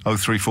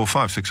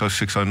 0345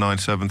 606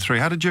 0973.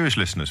 How do Jewish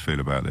listeners feel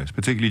about this,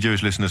 particularly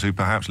Jewish listeners who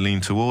perhaps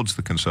lean towards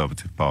the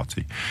Conservative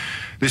Party?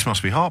 This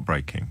must be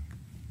heartbreaking.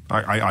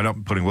 I'm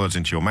not putting words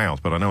into your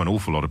mouth, but I know an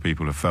awful lot of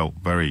people have felt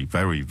very,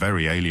 very,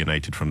 very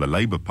alienated from the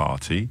Labour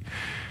Party.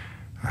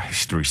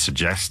 History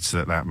suggests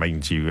that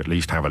means you at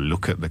least have a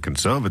look at the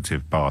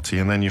Conservative Party,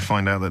 and then you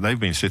find out that they've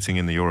been sitting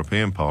in the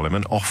European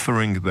Parliament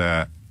offering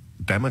their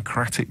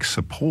democratic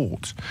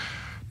support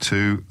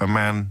to a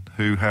man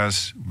who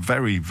has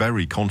very,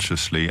 very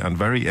consciously and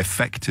very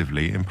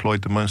effectively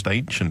employed the most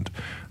ancient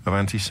of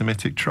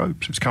anti-Semitic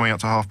tropes. It's coming up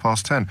to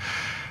 10:30.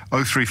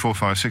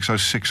 0345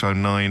 606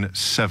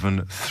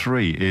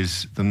 0973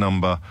 is the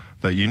number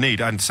that you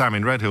need. And Sam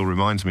in Redhill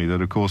reminds me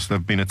that, of course, there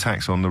have been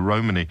attacks on the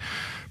Romani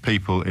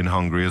people in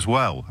Hungary as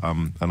well.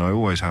 And I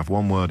always have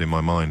one word in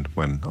my mind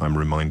when I'm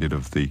reminded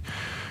of the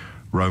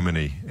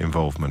Romani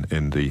involvement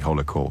in the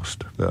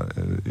Holocaust.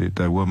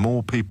 There were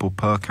more people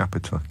per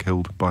capita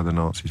killed by the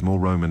Nazis, more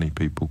Romani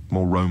people,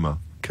 more Roma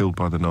killed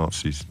by the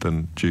Nazis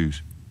than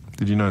Jews.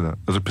 Did you know that?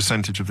 As a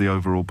percentage of the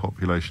overall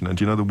population. And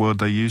do you know the word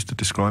they used to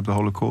describe the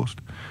Holocaust?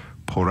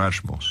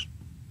 Porasmos,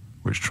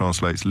 which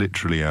translates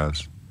literally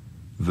as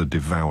the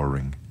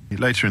devouring.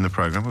 Later in the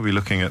programme, we'll be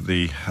looking at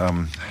the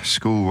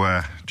school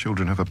where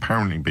children have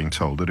apparently been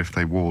told that if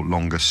they wore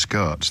longer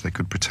skirts, they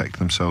could protect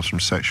themselves from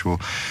sexual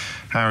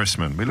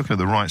harassment. We're looking at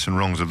the rights and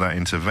wrongs of that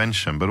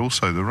intervention, but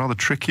also the rather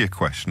trickier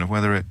question of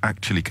whether it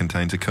actually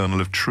contains a kernel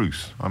of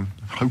truth. I'm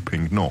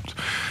hoping not,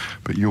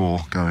 but you're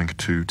going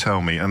to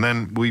tell me. And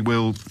then we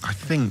will, I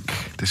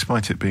think,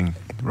 despite it being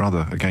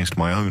rather against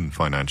my own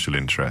financial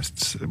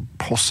interests,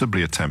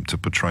 possibly attempt to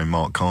portray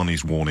Mark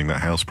Carney's warning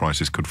that house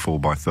prices could fall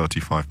by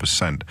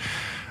 35%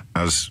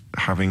 as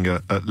having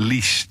at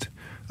least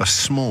a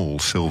small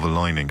silver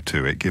lining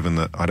to it, given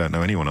that I don't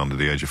know anyone under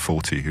the age of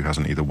 40 who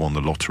hasn't either won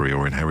the lottery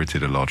or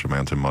inherited a large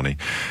amount of money,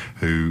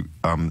 who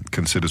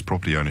considers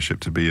property ownership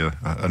to be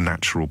a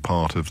natural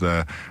part of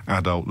their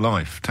adult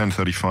life.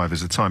 10:35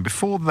 is the time.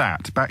 Before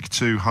that, back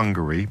to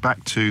Hungary,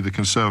 back to the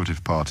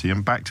Conservative Party,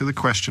 and back to the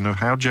question of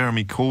how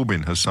Jeremy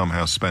Corbyn has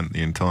somehow spent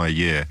the entire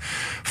year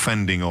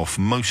fending off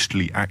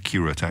mostly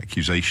accurate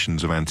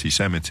accusations of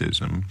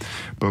anti-Semitism.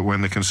 But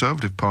when the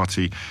Conservative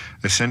Party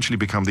essentially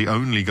become the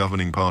only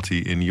governing party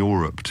in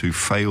Europe to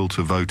fail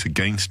to vote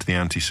against the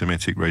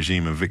anti-Semitic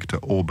regime of Viktor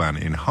Orban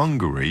in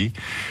Hungary,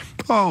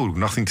 oh,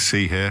 nothing to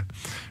see here.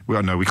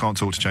 Well, no, we can't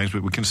talk to James,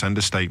 but we can send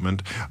a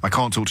statement. I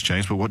can't talk to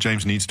James, but what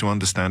James needs to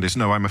understand is,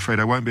 no, I'm afraid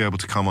I won't be able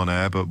to come on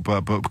air,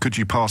 but could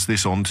you pass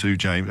this on to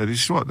James?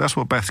 That's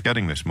what Beth's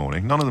getting this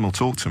morning. None of them will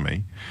talk to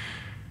me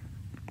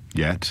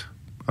yet.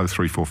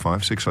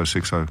 0345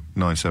 6060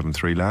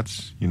 973,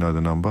 lads. You know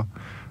the number.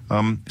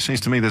 It seems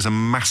to me there's a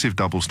massive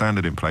double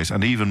standard in place,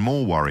 and even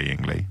more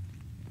worryingly,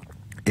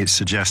 it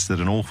suggests that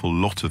an awful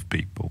lot of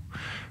people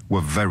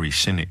were very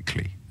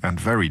cynically and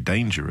very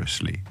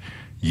dangerously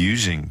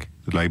using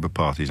the Labour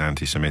Party's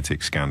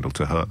anti-Semitic scandal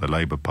to hurt the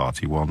Labour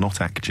Party, while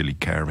not actually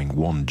caring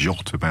one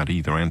jot about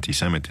either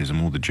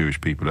anti-Semitism or the Jewish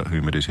people at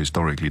whom it is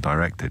historically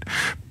directed.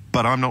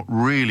 But I'm not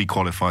really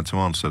qualified to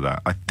answer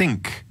that. I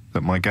think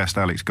that my guest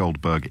Alex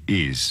Goldberg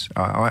is.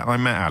 I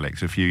met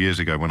Alex a few years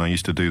ago when I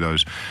used to do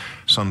those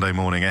Sunday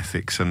morning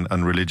ethics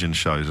and religion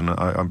shows, and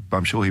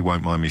I'm sure he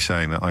won't mind me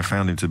saying that I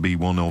found him to be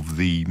one of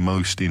the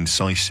most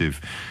incisive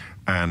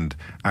and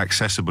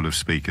accessible of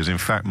speakers. In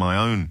fact, my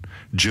own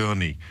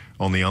journey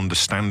on the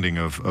understanding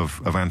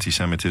of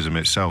anti-Semitism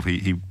itself,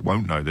 he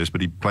won't know this,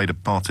 but he played a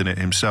part in it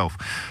himself.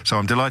 So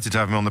I'm delighted to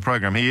have him on the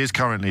programme. He is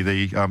currently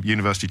the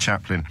university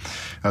chaplain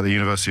at the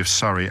University of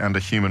Surrey and a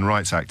human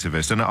rights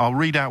activist. And I'll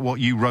read out what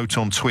you wrote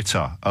on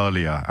Twitter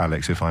earlier,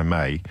 Alex, if I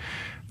may,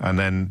 and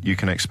then you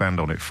can expand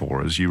on it for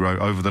us. You wrote,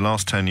 over the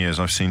last 10 years,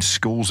 I've seen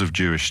schools of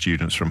Jewish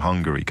students from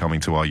Hungary coming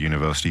to our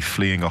university,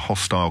 fleeing a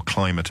hostile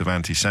climate of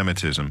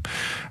anti-Semitism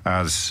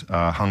as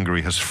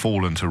Hungary has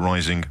fallen to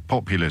rising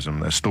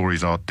populism. Their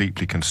stories are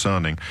deeply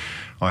concerning.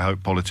 I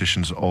hope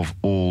politicians of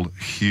all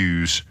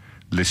hues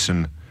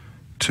listen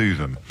to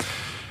them.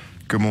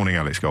 Good morning,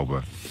 Alex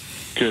Goldberg.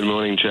 Good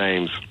morning,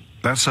 James.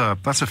 That's a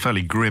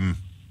fairly grim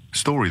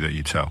story that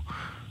you tell.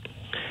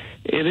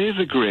 It is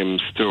a grim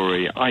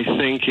story. I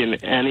think in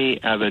any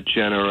other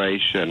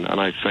generation, and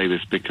I say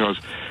this because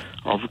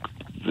of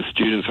the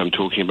students I'm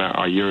talking about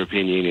are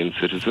European Union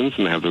citizens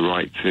and they have the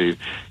right to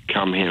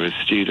come here as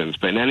students,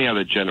 but in any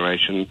other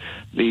generation,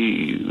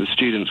 the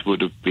students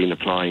would have been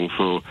applying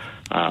for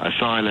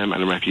asylum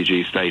and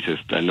refugee status.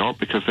 They're not,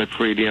 because they're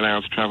freely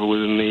allowed to travel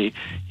within the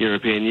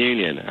European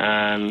Union.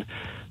 And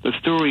the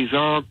stories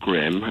are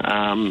grim.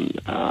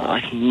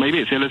 Maybe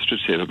it's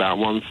illustrative about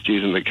one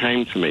student that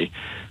came to me.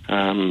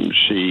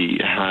 She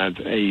had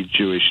a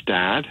Jewish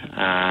dad,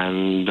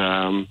 and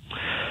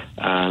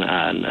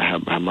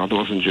her mother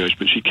wasn't Jewish,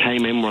 but she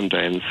came in one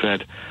day and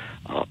said,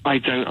 I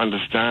don't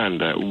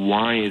understand.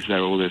 Why is there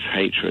all this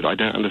hatred? I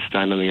don't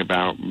understand anything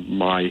about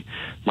my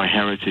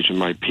heritage and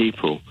my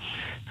people.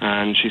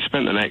 And she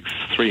spent the next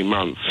 3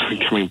 months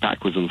coming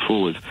backwards and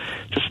forwards,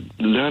 just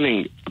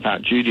learning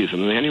about Judaism.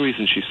 And the only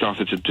reason she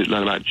started to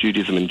learn about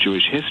Judaism and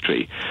Jewish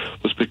history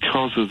was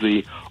because of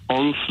the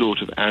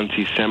onslaught of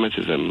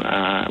anti-Semitism,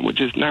 which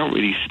is now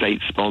really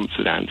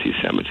state-sponsored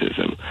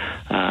anti-Semitism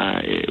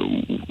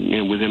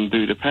within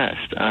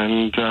Budapest.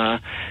 And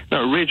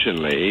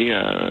originally,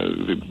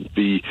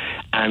 the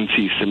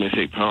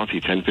anti-Semitic party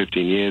 10,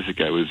 15 years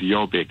ago was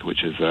Jobbik,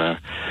 which is a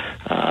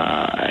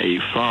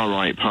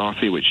far-right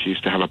party which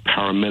used to have a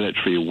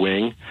paramilitary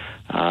wing,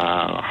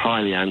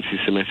 highly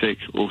anti-Semitic,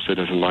 also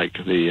doesn't like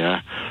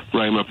the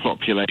Roma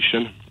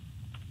population.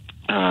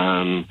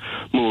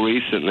 More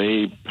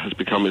recently has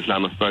become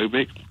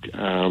Islamophobic,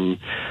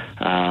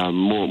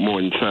 more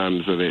in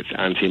terms of its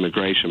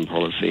anti-immigration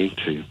policy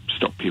to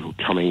stop people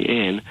coming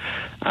in.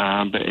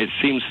 But it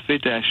seems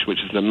Fidesz,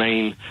 which is the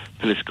main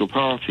political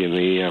party in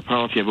the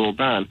party of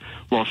Orban,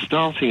 Orban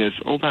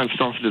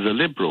started as a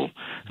liberal,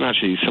 and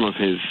actually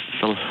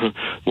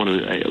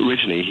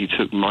originally he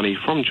took money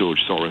from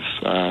George Soros,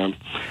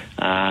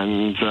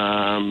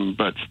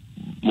 but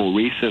more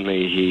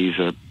recently he's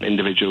an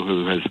individual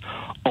who has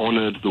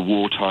honoured the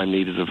wartime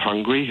leaders of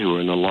Hungary, who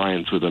were in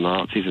alliance with the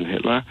Nazis and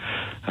Hitler.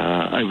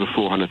 Over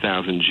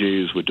 400,000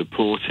 Jews were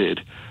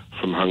deported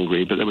from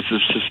Hungary, but there was a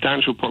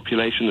substantial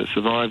population that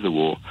survived the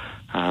war,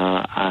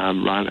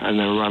 and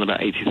there are around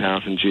about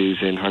 80,000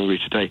 Jews in Hungary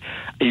today.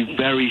 A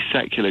very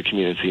secular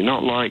community,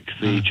 not like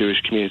the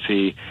Jewish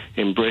community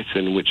in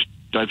Britain, which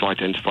does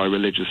identify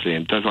religiously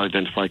and does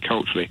identify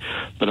culturally,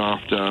 but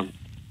after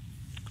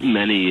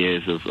many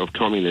years of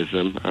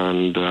communism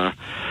and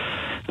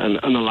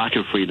the lack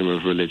of freedom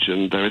of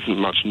religion, there isn't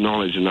much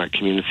knowledge in that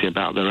community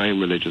about their own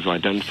religious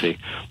identity,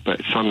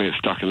 but suddenly it's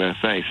stuck in their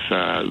face.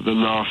 The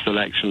last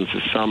elections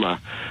this summer,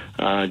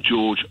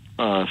 George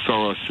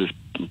Soros'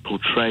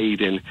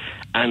 portrayed in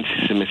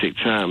anti-Semitic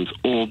terms.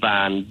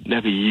 Orban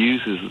never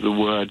uses the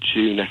word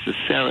Jew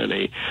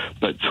necessarily,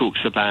 but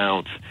talks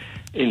about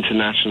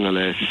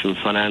internationalists and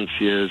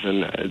financiers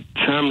and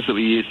terms that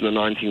we used in the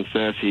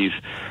 1930s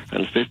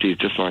and 50s,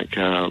 just like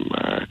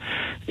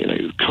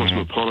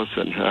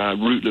cosmopolitan,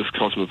 rootless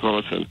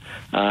cosmopolitan,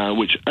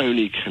 which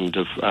only kind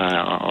of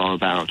are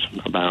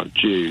about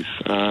Jews.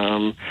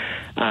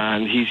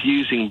 And he's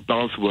using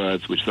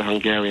buzzwords which the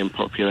Hungarian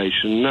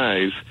population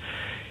knows.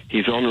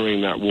 He's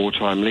honouring that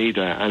wartime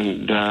leader,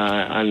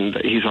 and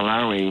he's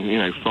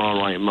allowing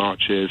far-right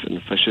marches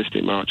and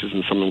fascistic marches,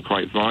 and some of them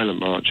quite violent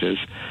marches,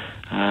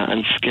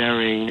 and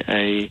scaring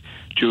a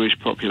Jewish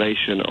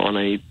population on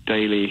a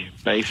daily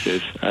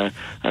basis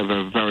over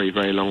a very,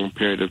 very long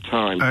period of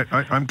time.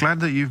 I'm glad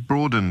that you've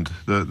broadened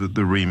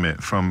the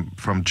remit from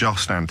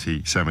just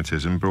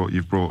anti-Semitism.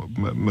 You've brought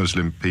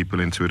Muslim people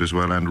into it as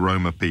well, and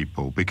Roma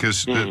people,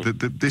 because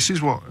this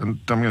is what, and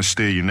I'm going to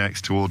steer you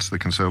next towards the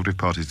Conservative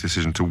Party's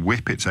decision to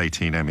whip its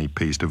 18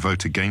 MEPs to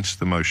vote against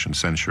the motion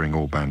censuring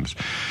Orban's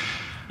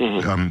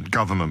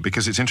government,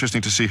 because it's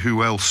interesting to see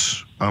who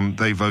else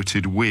they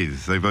voted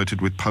with. They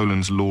voted with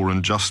Poland's Law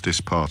and Justice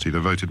Party. They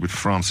voted with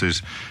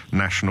France's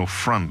National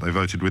Front. They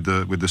voted with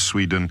the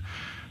Sweden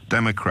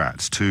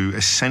Democrats to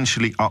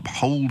essentially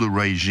uphold a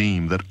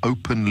regime that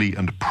openly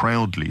and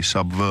proudly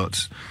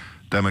subverts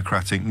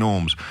democratic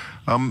norms.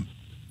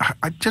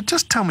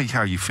 Just tell me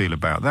how you feel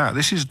about that.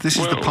 This is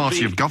the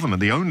party of government,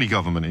 the only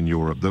government in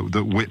Europe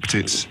that whipped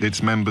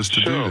its members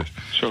to do this.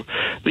 Sure.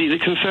 The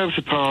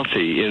Conservative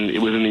Party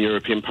within the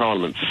European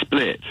Parliament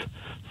split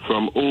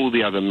from all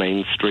the other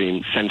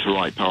mainstream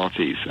centre-right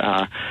parties.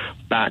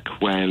 Back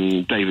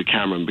when David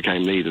Cameron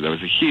became leader, there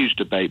was a huge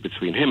debate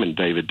between him and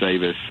David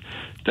Davis.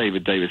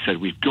 David Davis said,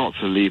 we've got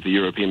to leave the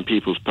European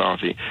People's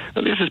Party.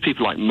 And this is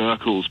people like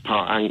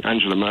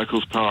Angela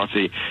Merkel's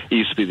party. It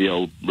used to be the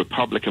old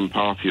Republican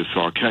Party of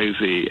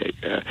Sarkozy.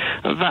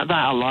 That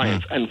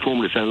alliance and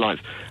formed its own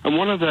alliance. And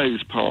one of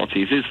those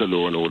parties is the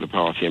Law and Order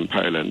Party in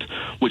Poland,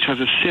 which has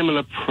a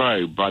similar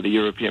probe by the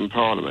European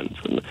Parliament.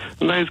 And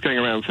those going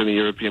around saying the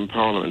European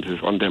Parliament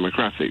is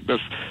undemocratic,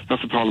 that's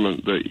the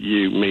Parliament that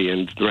you, me,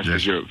 and the rest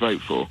of Europe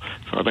vote for.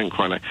 So I don't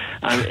quite know.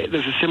 And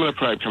there's a similar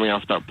probe coming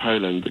out about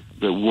Poland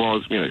that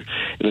was, in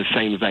the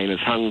same vein as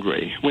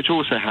Hungary, which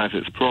also has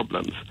its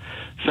problems.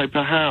 So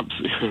perhaps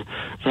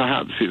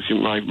it's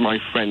my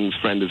friend's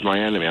friend is my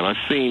enemy. And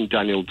I've seen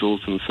Daniel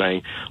Dalton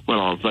saying,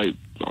 well, I'll vote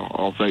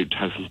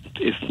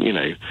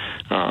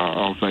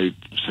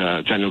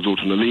Daniel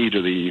Dalton, the leader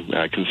of the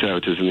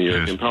Conservatives in the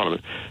European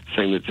Parliament,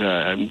 saying that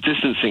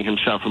distancing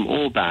himself from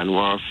Orban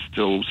while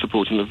still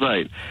supporting the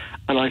vote.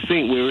 And I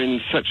think we're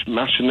in such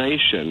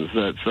machinations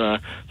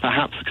that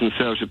perhaps the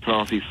Conservative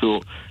Party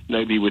thought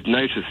nobody would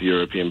notice the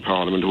European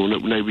Parliament, or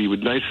nobody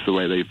would notice the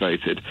way they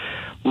voted.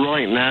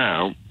 Right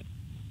now,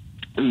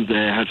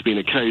 there has been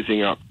a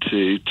closing up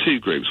to two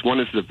groups. One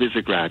is the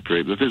Visegrad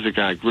group. The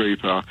Visegrad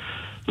group are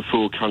the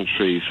four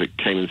countries that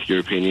came into the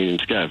European Union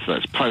together. So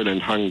that's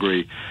Poland,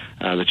 Hungary,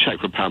 the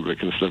Czech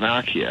Republic and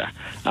Slovakia,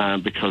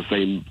 because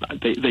they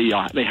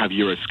have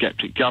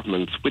Eurosceptic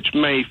governments, which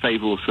may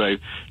favour also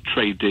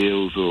trade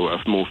deals or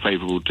a more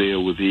favourable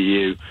deal with the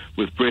EU,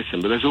 with Britain.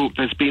 But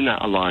there's been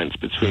that alliance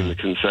between the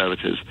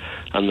Conservatives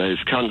and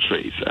those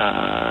countries,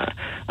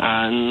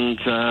 and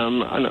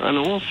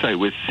also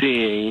we're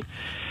seeing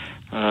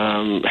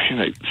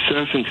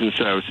certain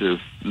Conservative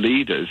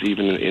leaders,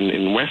 even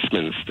in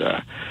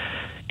Westminster,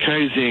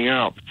 cozying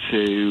up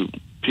to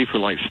people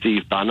like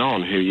Steve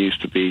Bannon, who used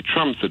to be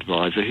Trump's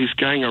advisor, who's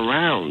going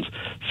around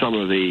some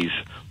of these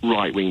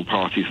right-wing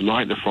parties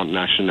like the Front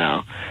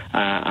National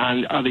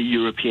and other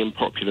European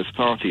populist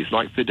parties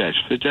like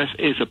Fidesz. Fidesz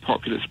is a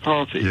populist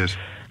party. Yes.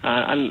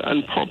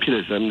 And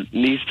populism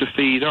needs to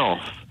feed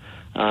off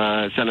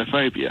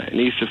xenophobia. It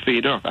needs to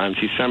feed off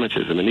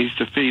anti-Semitism. It needs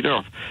to feed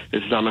off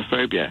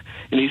Islamophobia.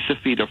 It needs to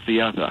feed off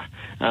the other.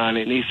 And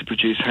it needs to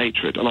produce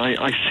hatred. And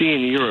I see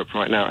in Europe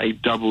right now a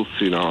double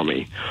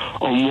tsunami.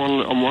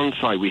 On one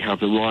side, we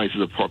have the rise of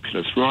the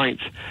populist right,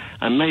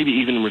 and maybe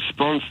even in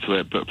response to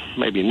it, but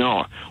maybe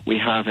not, we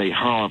have a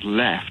hard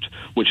left,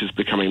 which is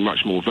becoming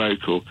much more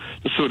vocal,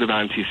 the sort of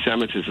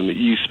anti-Semitism that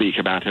you speak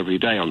about every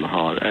day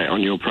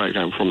on your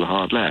program From the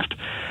Hard Left.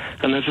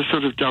 And there's a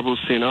sort of double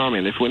tsunami,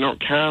 and if we're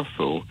not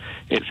careful,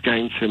 it's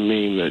going to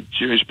mean that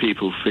Jewish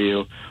people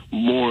feel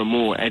more and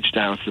more edged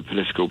out of the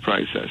political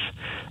process.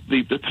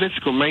 The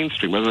political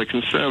mainstream, whether they're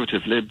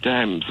Conservative, Lib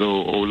Dems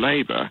or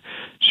Labour,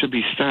 should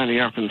be standing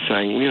up and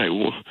saying,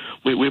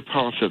 we're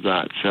part of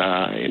that,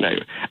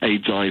 a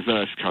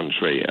diverse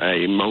country,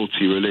 a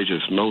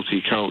multi-religious,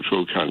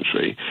 multicultural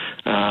country,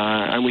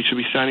 and we should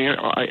be standing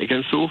up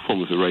against all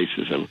forms of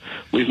racism.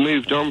 We've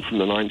moved on from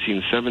the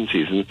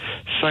 1970s in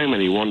so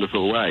many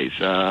wonderful ways,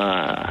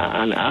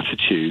 and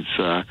attitudes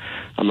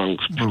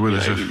amongst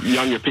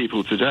younger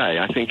people today.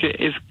 I think it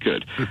is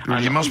good.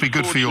 It must be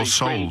good for your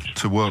soul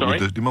to work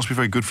with it must be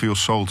very good for your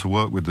soul to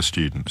work with the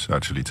students,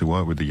 actually, to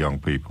work with the young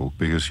people,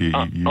 because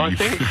I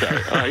think so.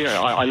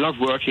 I love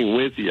working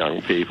with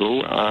young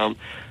people. I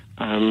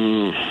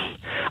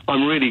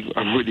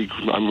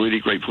I'm really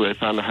grateful they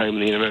found a home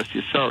in the University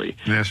of Surrey.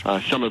 Yes.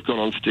 Some have gone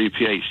on to do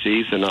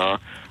PhDs and are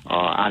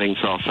adding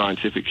to our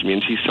scientific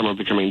community. Some are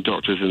becoming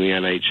doctors in the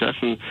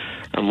NHS,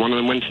 and one of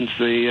them went into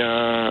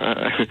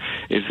the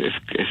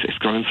it's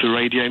gone into the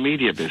radio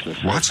media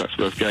business. What? That's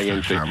worth going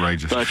into.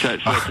 Outrageous. But they're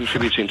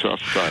contributing to our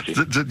society.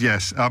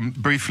 Yes.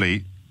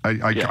 Briefly.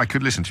 I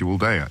could listen to you all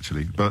day,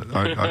 actually, but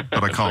I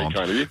can't.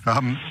 Very kind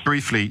of you.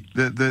 Briefly,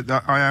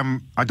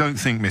 I don't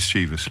think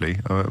mischievously.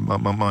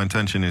 My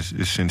intention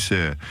is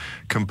sincere.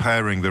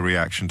 Comparing the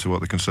reaction to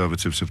what the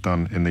Conservatives have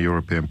done in the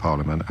European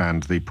Parliament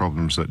and the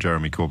problems that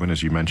Jeremy Corbyn,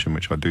 as you mentioned,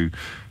 which I do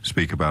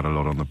speak about a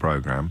lot on the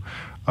programme.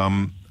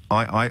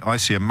 I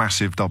see a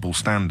massive double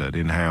standard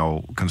in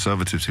how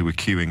Conservatives who were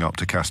queuing up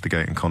to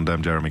castigate and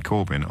condemn Jeremy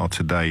Corbyn are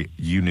today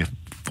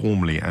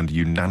uniformly and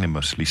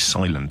unanimously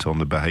silent on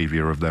the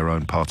behaviour of their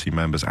own party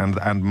members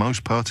and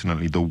most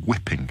pertinently the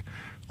whipping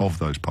of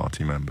those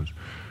party members.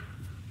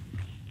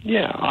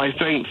 Yeah, I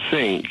don't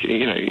think,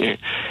 I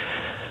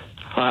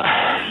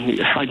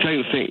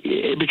don't think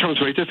it becomes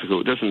very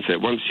difficult, doesn't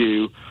it? Once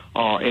you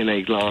are in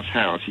a glass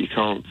house, you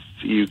can't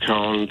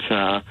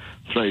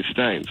throw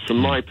stones. From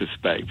my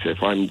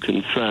perspective, I'm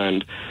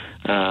concerned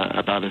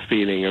about a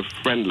feeling of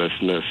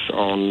friendlessness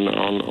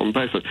on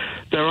both sides.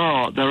 There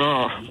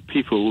are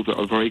people that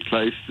are very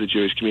close to the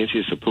Jewish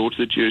community, support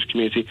the Jewish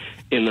community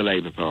in the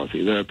Labour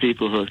Party. There are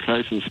people who are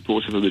close and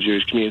supportive of the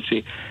Jewish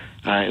community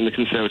in the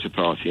Conservative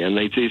Party, and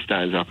they do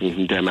stand up and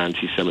condemn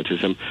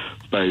anti-Semitism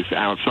both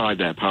outside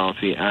their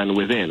party and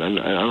within, and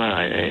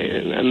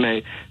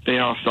they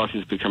are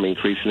starting to become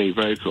increasingly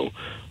vocal.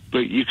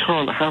 But you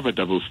can't have a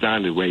double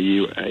standard where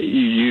you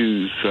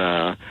use.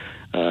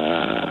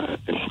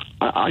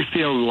 I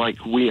feel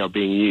like we are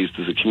being used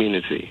as a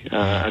community,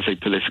 as a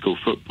political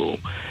football.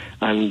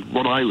 And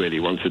what I really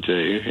want to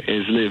do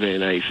is live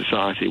in a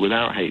society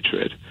without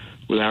hatred,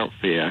 without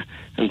fear,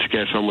 and to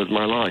get on with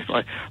my life.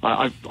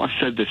 I've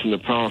said this in the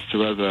past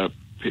to other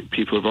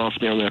people who have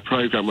asked me on their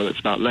programme, whether it's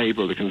about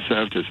Labour or the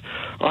Conservatives.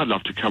 I'd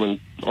love to come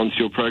onto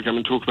your programme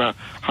and talk about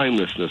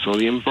homelessness or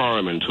the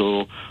environment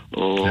or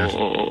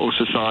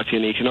society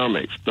and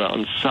economics. But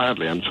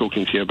sadly, I'm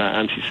talking to you about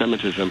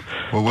anti-Semitism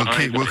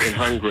in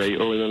Hungary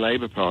or in the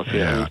Labour Party.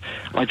 Yeah. And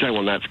I don't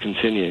want that to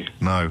continue.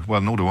 No,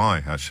 well, nor do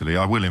I, actually.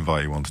 I will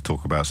invite you on to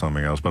talk about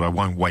something else, but I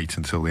won't wait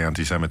until the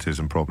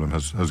anti-Semitism problem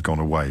has gone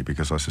away,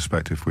 because I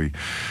suspect if we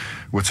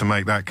were to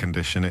make that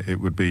condition, it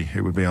would be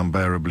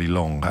unbearably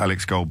long.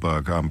 Alex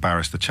Goldberg,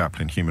 barrister,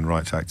 chaplain, human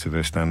rights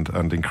activist,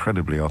 and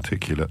incredibly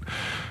articulate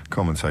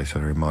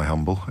commentator in my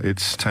humble.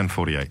 It's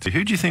 10:48.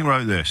 Who do you think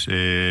wrote this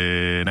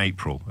in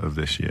April of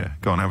this year?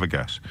 Go on, have a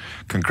guess.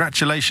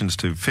 Congratulations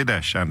to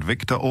Fidesz and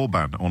Viktor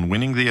Orban on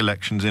winning the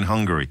elections in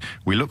Hungary.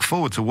 We look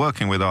forward to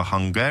working with our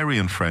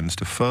Hungarian friends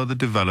to further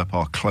develop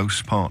our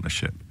close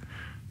partnership.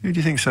 Who do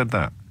you think said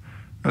that?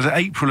 That was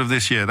April of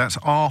this year. That's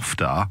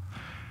after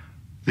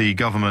the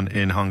government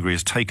in Hungary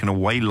has taken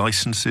away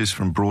licences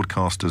from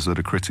broadcasters that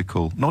are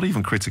critical, not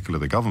even critical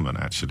of the government,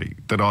 actually,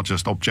 that are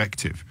just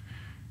objective.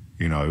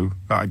 You know,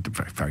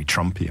 very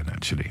Trumpian,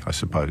 actually, I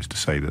suppose, to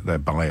say that they're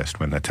biased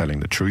when they're telling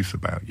the truth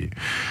about you.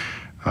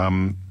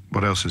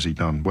 What else has he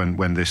done?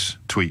 When this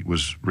tweet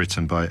was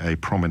written by a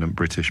prominent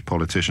British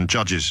politician,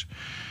 judges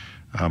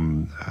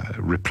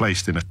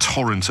replaced in a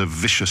torrent of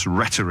vicious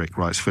rhetoric,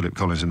 writes Philip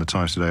Collins in the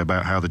Times today,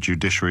 about how the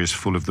judiciary is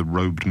full of the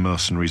robed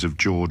mercenaries of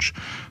George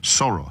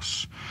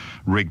Soros.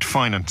 Rigged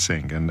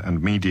financing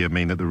and media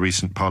mean that the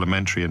recent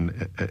parliamentary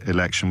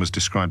election was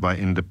described by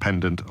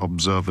independent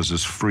observers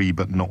as free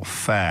but not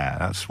fair.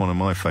 That's one of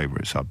my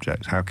favourite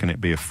subjects. How can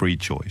it be a free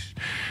choice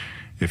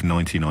if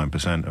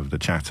 99% of the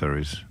chatter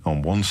is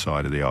on one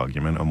side of the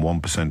argument and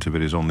 1% of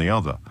it is on the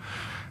other?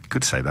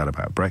 Could say that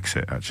about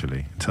Brexit,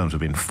 actually, in terms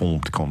of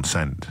informed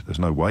consent. There's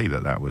no way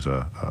that was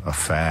a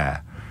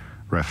fair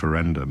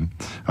referendum.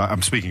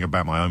 I'm speaking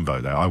about my own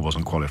vote there. I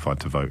wasn't qualified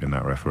to vote in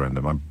that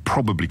referendum. I'm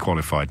probably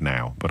qualified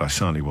now, but I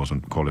certainly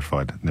wasn't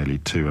qualified nearly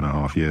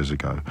 2.5 years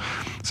ago.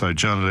 So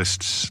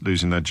journalists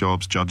losing their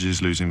jobs,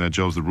 judges losing their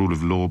jobs, the rule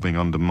of law being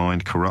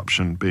undermined,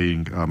 corruption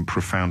being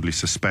profoundly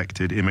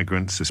suspected,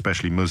 immigrants,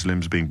 especially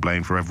Muslims, being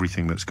blamed for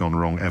everything that's gone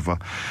wrong ever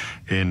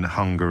in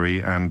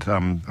Hungary, and,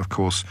 of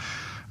course,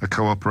 a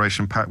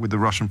cooperation pact with the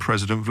Russian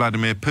President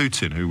Vladimir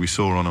Putin, who we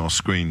saw on our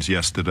screens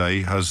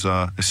yesterday, has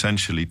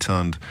essentially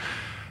turned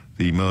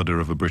the murder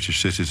of a British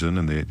citizen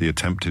and the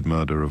attempted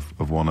murder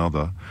of one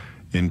other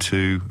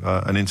into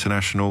an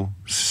international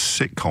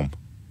sitcom.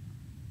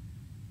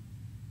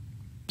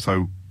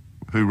 So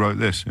who wrote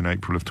this in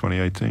April of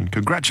 2018?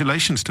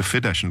 Congratulations to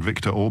Fidesz and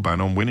Viktor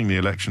Orban on winning the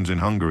elections in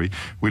Hungary.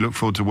 We look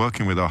forward to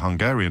working with our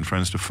Hungarian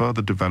friends to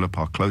further develop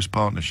our close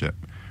partnership.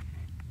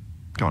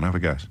 Go on, have a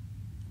guess.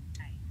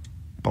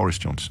 Boris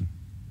Johnson.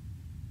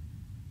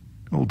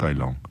 All day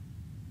long.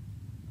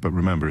 But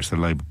remember, it's the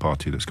Labour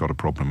Party that's got a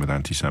problem with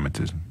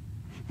anti-Semitism.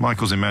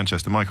 Michael's in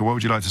Manchester. Michael, what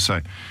would you like to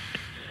say?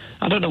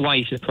 I don't know why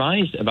you're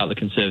surprised about the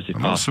Conservative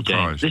Party. I'm not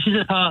surprised. James. This is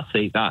a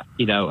party that,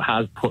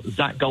 has put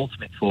Zach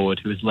Goldsmith forward,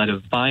 who has led a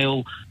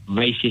vile,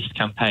 racist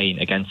campaign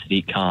against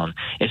Sadiq Khan.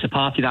 It's a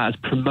party that has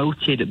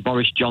promoted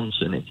Boris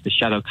Johnson into the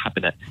shadow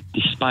cabinet,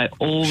 despite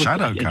all the...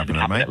 Shadow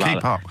cabinet, mate,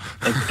 keep up.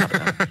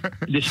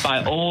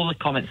 Despite all the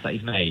comments that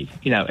he's made.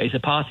 It's a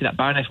party that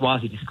Baroness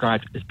Wazi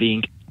described as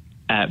being...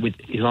 with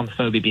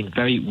Islamophobia being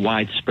very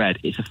widespread.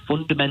 It's a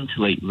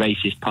fundamentally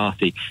racist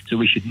party, so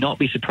we should not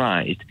be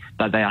surprised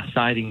that they are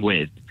siding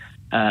with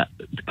the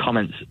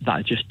comments that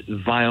are just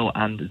vile,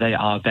 and they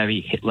are very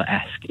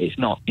Hitler-esque. It's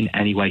not in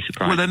any way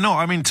surprising. Well, they're not.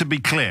 I mean, to be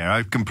clear,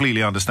 I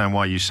completely understand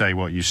why you say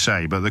what you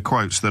say, but the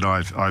quotes that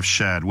I've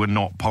shared were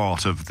not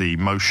part of the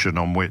motion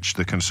on which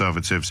the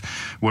Conservatives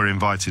were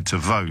invited to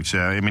vote.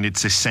 I mean,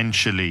 it's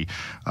essentially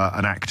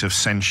an act of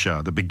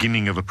censure, the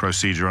beginning of a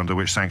procedure under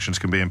which sanctions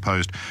can be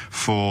imposed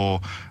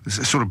for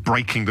sort of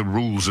breaking the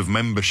rules of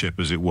membership,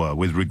 as it were,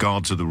 with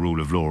regard to the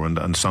rule of law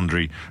and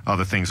sundry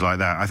other things like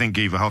that. I think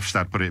Guy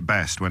Verhofstadt put it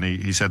best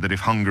when he said that if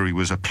Hungary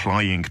was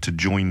applying to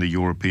join the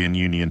European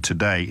Union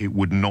today, it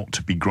would not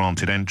be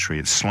granted entry.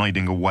 It's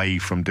sliding away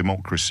from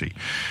democracy.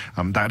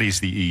 That is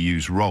the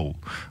EU's role,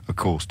 of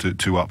course,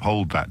 to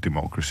uphold that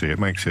democracy. It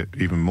makes it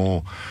even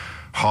more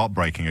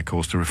heartbreaking, of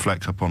course, to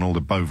reflect upon all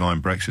the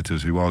bovine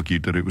Brexiters who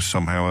argued that it was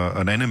somehow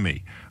an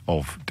enemy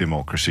of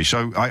democracy.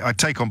 So I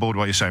take on board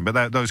what you're saying,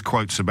 but those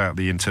quotes about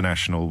the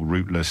international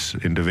rootless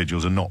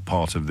individuals are not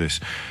part of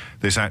this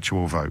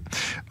actual vote.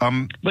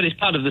 But it's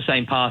part of the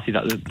same party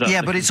that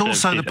but it's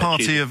also the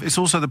party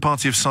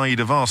of Saeed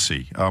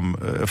Avarsi,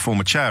 a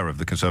former chair of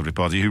the Conservative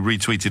Party, who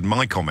retweeted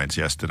my comments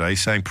yesterday,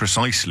 saying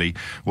precisely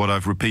what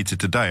I've repeated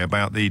today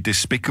about the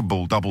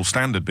despicable double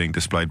standard being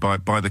displayed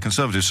by the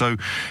Conservatives. So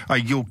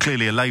you're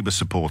clearly a Labour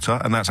supporter,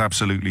 and that's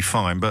absolutely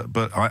fine.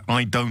 But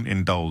I don't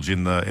indulge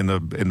in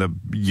the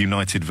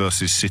United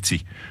versus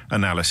City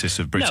analysis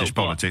of British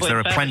politics. There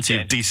are plenty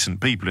of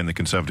decent people in the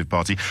Conservative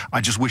Party. I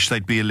just wish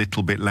they'd be a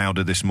little bit louder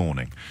this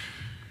morning.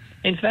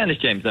 In fairness,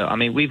 James, though, I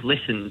mean, we've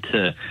listened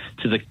to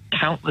the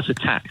countless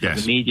attacks that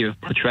the media have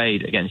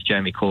portrayed against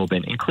Jeremy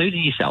Corbyn,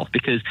 including yourself,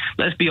 because,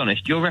 let's be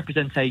honest, your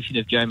representation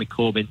of Jeremy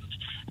Corbyn's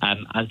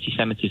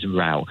anti-Semitism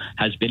row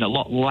has been a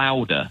lot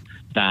louder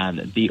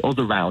than the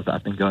other rows that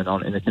have been going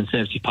on in the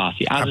Conservative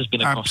Party, as has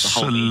been across the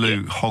whole media.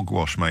 Absolute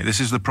hogwash, mate. This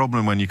is the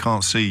problem when you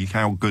can't see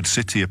how good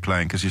City are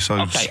playing because you're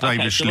so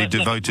slavishly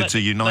devoted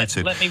to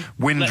United.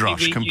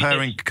 Windrush,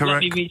 comparing...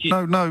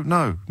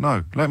 No.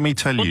 Let me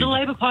tell you. But the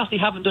Labour Party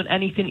haven't done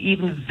anything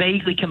even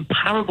vaguely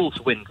comparable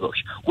to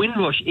Windrush.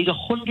 Windrush is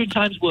 100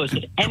 times worse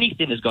than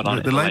anything has gone on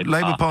in the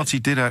Labour Party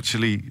did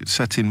actually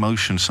set in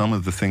motion some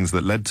of the things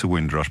that led to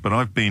Windrush, but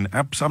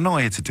I'm not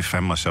here to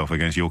defend myself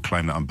against your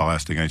claim that I'm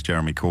biased against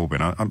Jeremy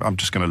Corbyn. I'm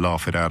just going to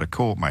laugh it out of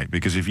court, mate,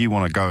 because if you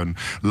want to go and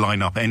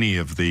line up any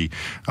of the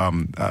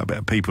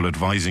people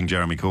advising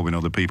Jeremy Corbyn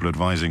or the people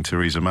advising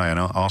Theresa May and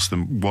ask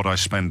them what I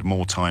spend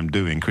more time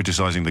doing,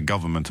 criticising the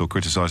government or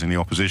criticising the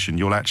opposition,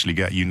 you'll actually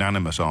get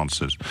unanimous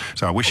answers.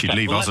 So I wish you'd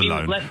leave us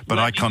alone, but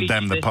I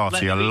condemn the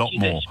party a lot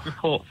more. This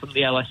report from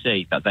the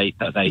LSE that they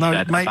said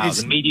about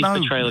the media's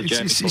portrayal of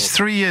Jeremy Corbyn. It's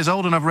 3 years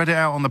old and I've read it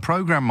out on the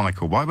programme,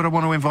 Michael. Why would I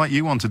want to invite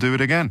you on to do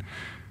it again?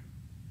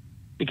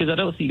 Because I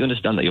don't think you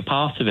understand that you're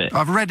part of it.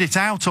 I've read it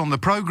out on the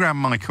programme,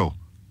 Michael.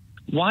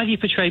 Why do you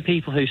portray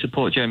people who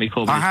support Jeremy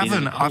Corbyn? I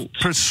haven't.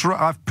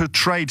 I've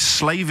portrayed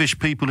slavish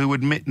people who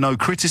admit no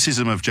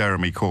criticism of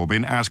Jeremy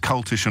Corbyn as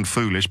cultish and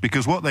foolish,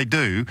 because what they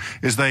do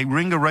is they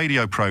ring a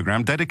radio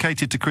programme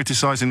dedicated to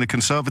criticising the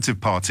Conservative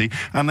Party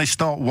and they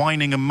start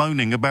whining and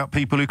moaning about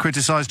people who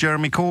criticise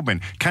Jeremy Corbyn.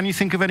 Can you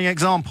think of any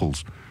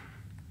examples?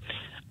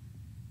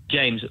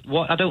 James,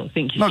 what I don't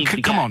think you No,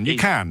 come on, you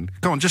can.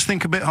 Go on, just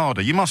think a bit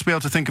harder. You must be able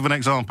to think of an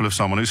example of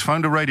someone who's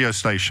phoned a radio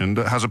station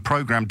that has a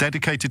programme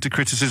dedicated to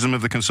criticism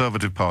of the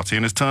Conservative Party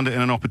and has turned it in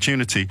an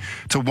opportunity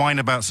to whine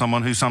about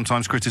someone who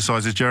sometimes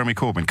criticises Jeremy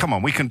Corbyn. Come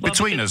on, we can,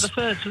 between us,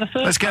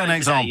 let's get an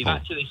example. You've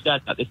actually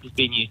said that this has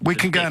been used. We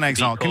can get an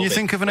example. Can you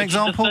think of an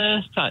example? The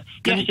first time.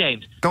 Yes,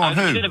 James. Go on,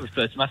 who? I'm going to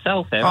refer to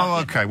myself here.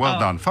 Oh, OK, well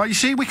done. You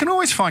see, we can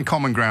always find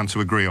common ground to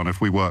agree on if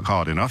we work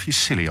hard enough. You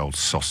silly old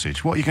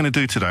sausage. What are you going to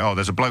do today? Oh,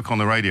 there's a bloke on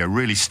the radio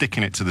really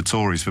sticking it to the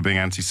Tories for being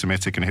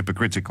anti-Semitic and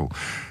hypocritical.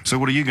 So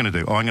what are you going to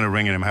do? Oh, I'm going to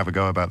ring in and have a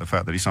go about the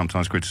fact that he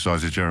sometimes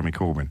criticises Jeremy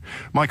Corbyn.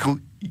 Michael,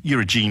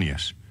 you're a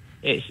genius.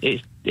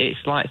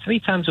 It's like 3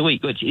 times a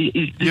week.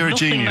 You're a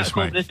genius,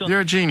 mate. You're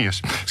a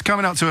genius. It's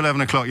coming up to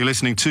 11 o'clock. You're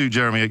listening to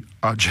Jeremy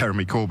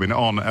Corbyn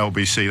on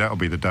LBC. That'll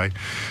be the day.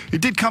 He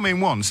did come in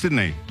once, didn't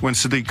he, when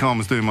Sadiq Khan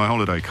was doing my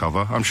holiday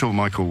cover. I'm sure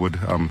Michael would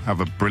have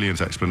a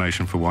brilliant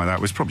explanation for why that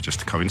was. Probably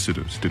just a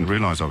coincidence. Didn't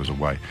realise I was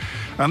away.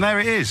 And there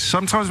it is.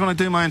 Sometimes when I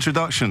do my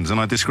introductions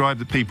and I describe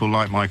the people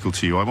like Michael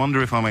to you, I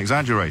wonder if I'm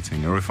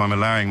exaggerating or if I'm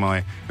allowing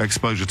my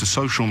exposure to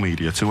social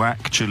media to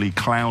actually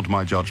cloud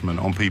my judgment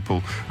on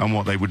people and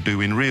what they would do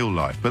in real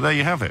life. life. But there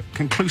you have it.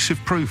 Conclusive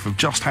proof of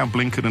just how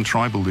blinkered and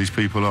tribal these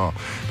people are.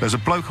 There's a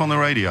bloke on the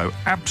radio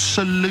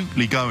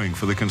absolutely going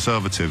for the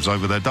Conservatives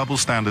over their double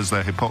standards,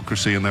 their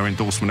hypocrisy and their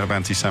endorsement of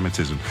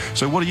anti-Semitism.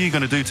 So what are you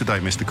going to do today,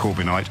 Mr.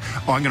 Corbynite?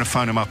 I'm going to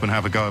phone him up and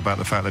have a go about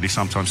the fact that he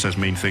sometimes says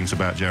mean things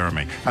about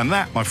Jeremy. And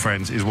that, my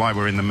friends, is why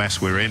we're in the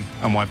mess we're in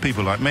and why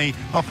people like me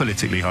are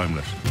politically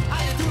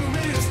homeless.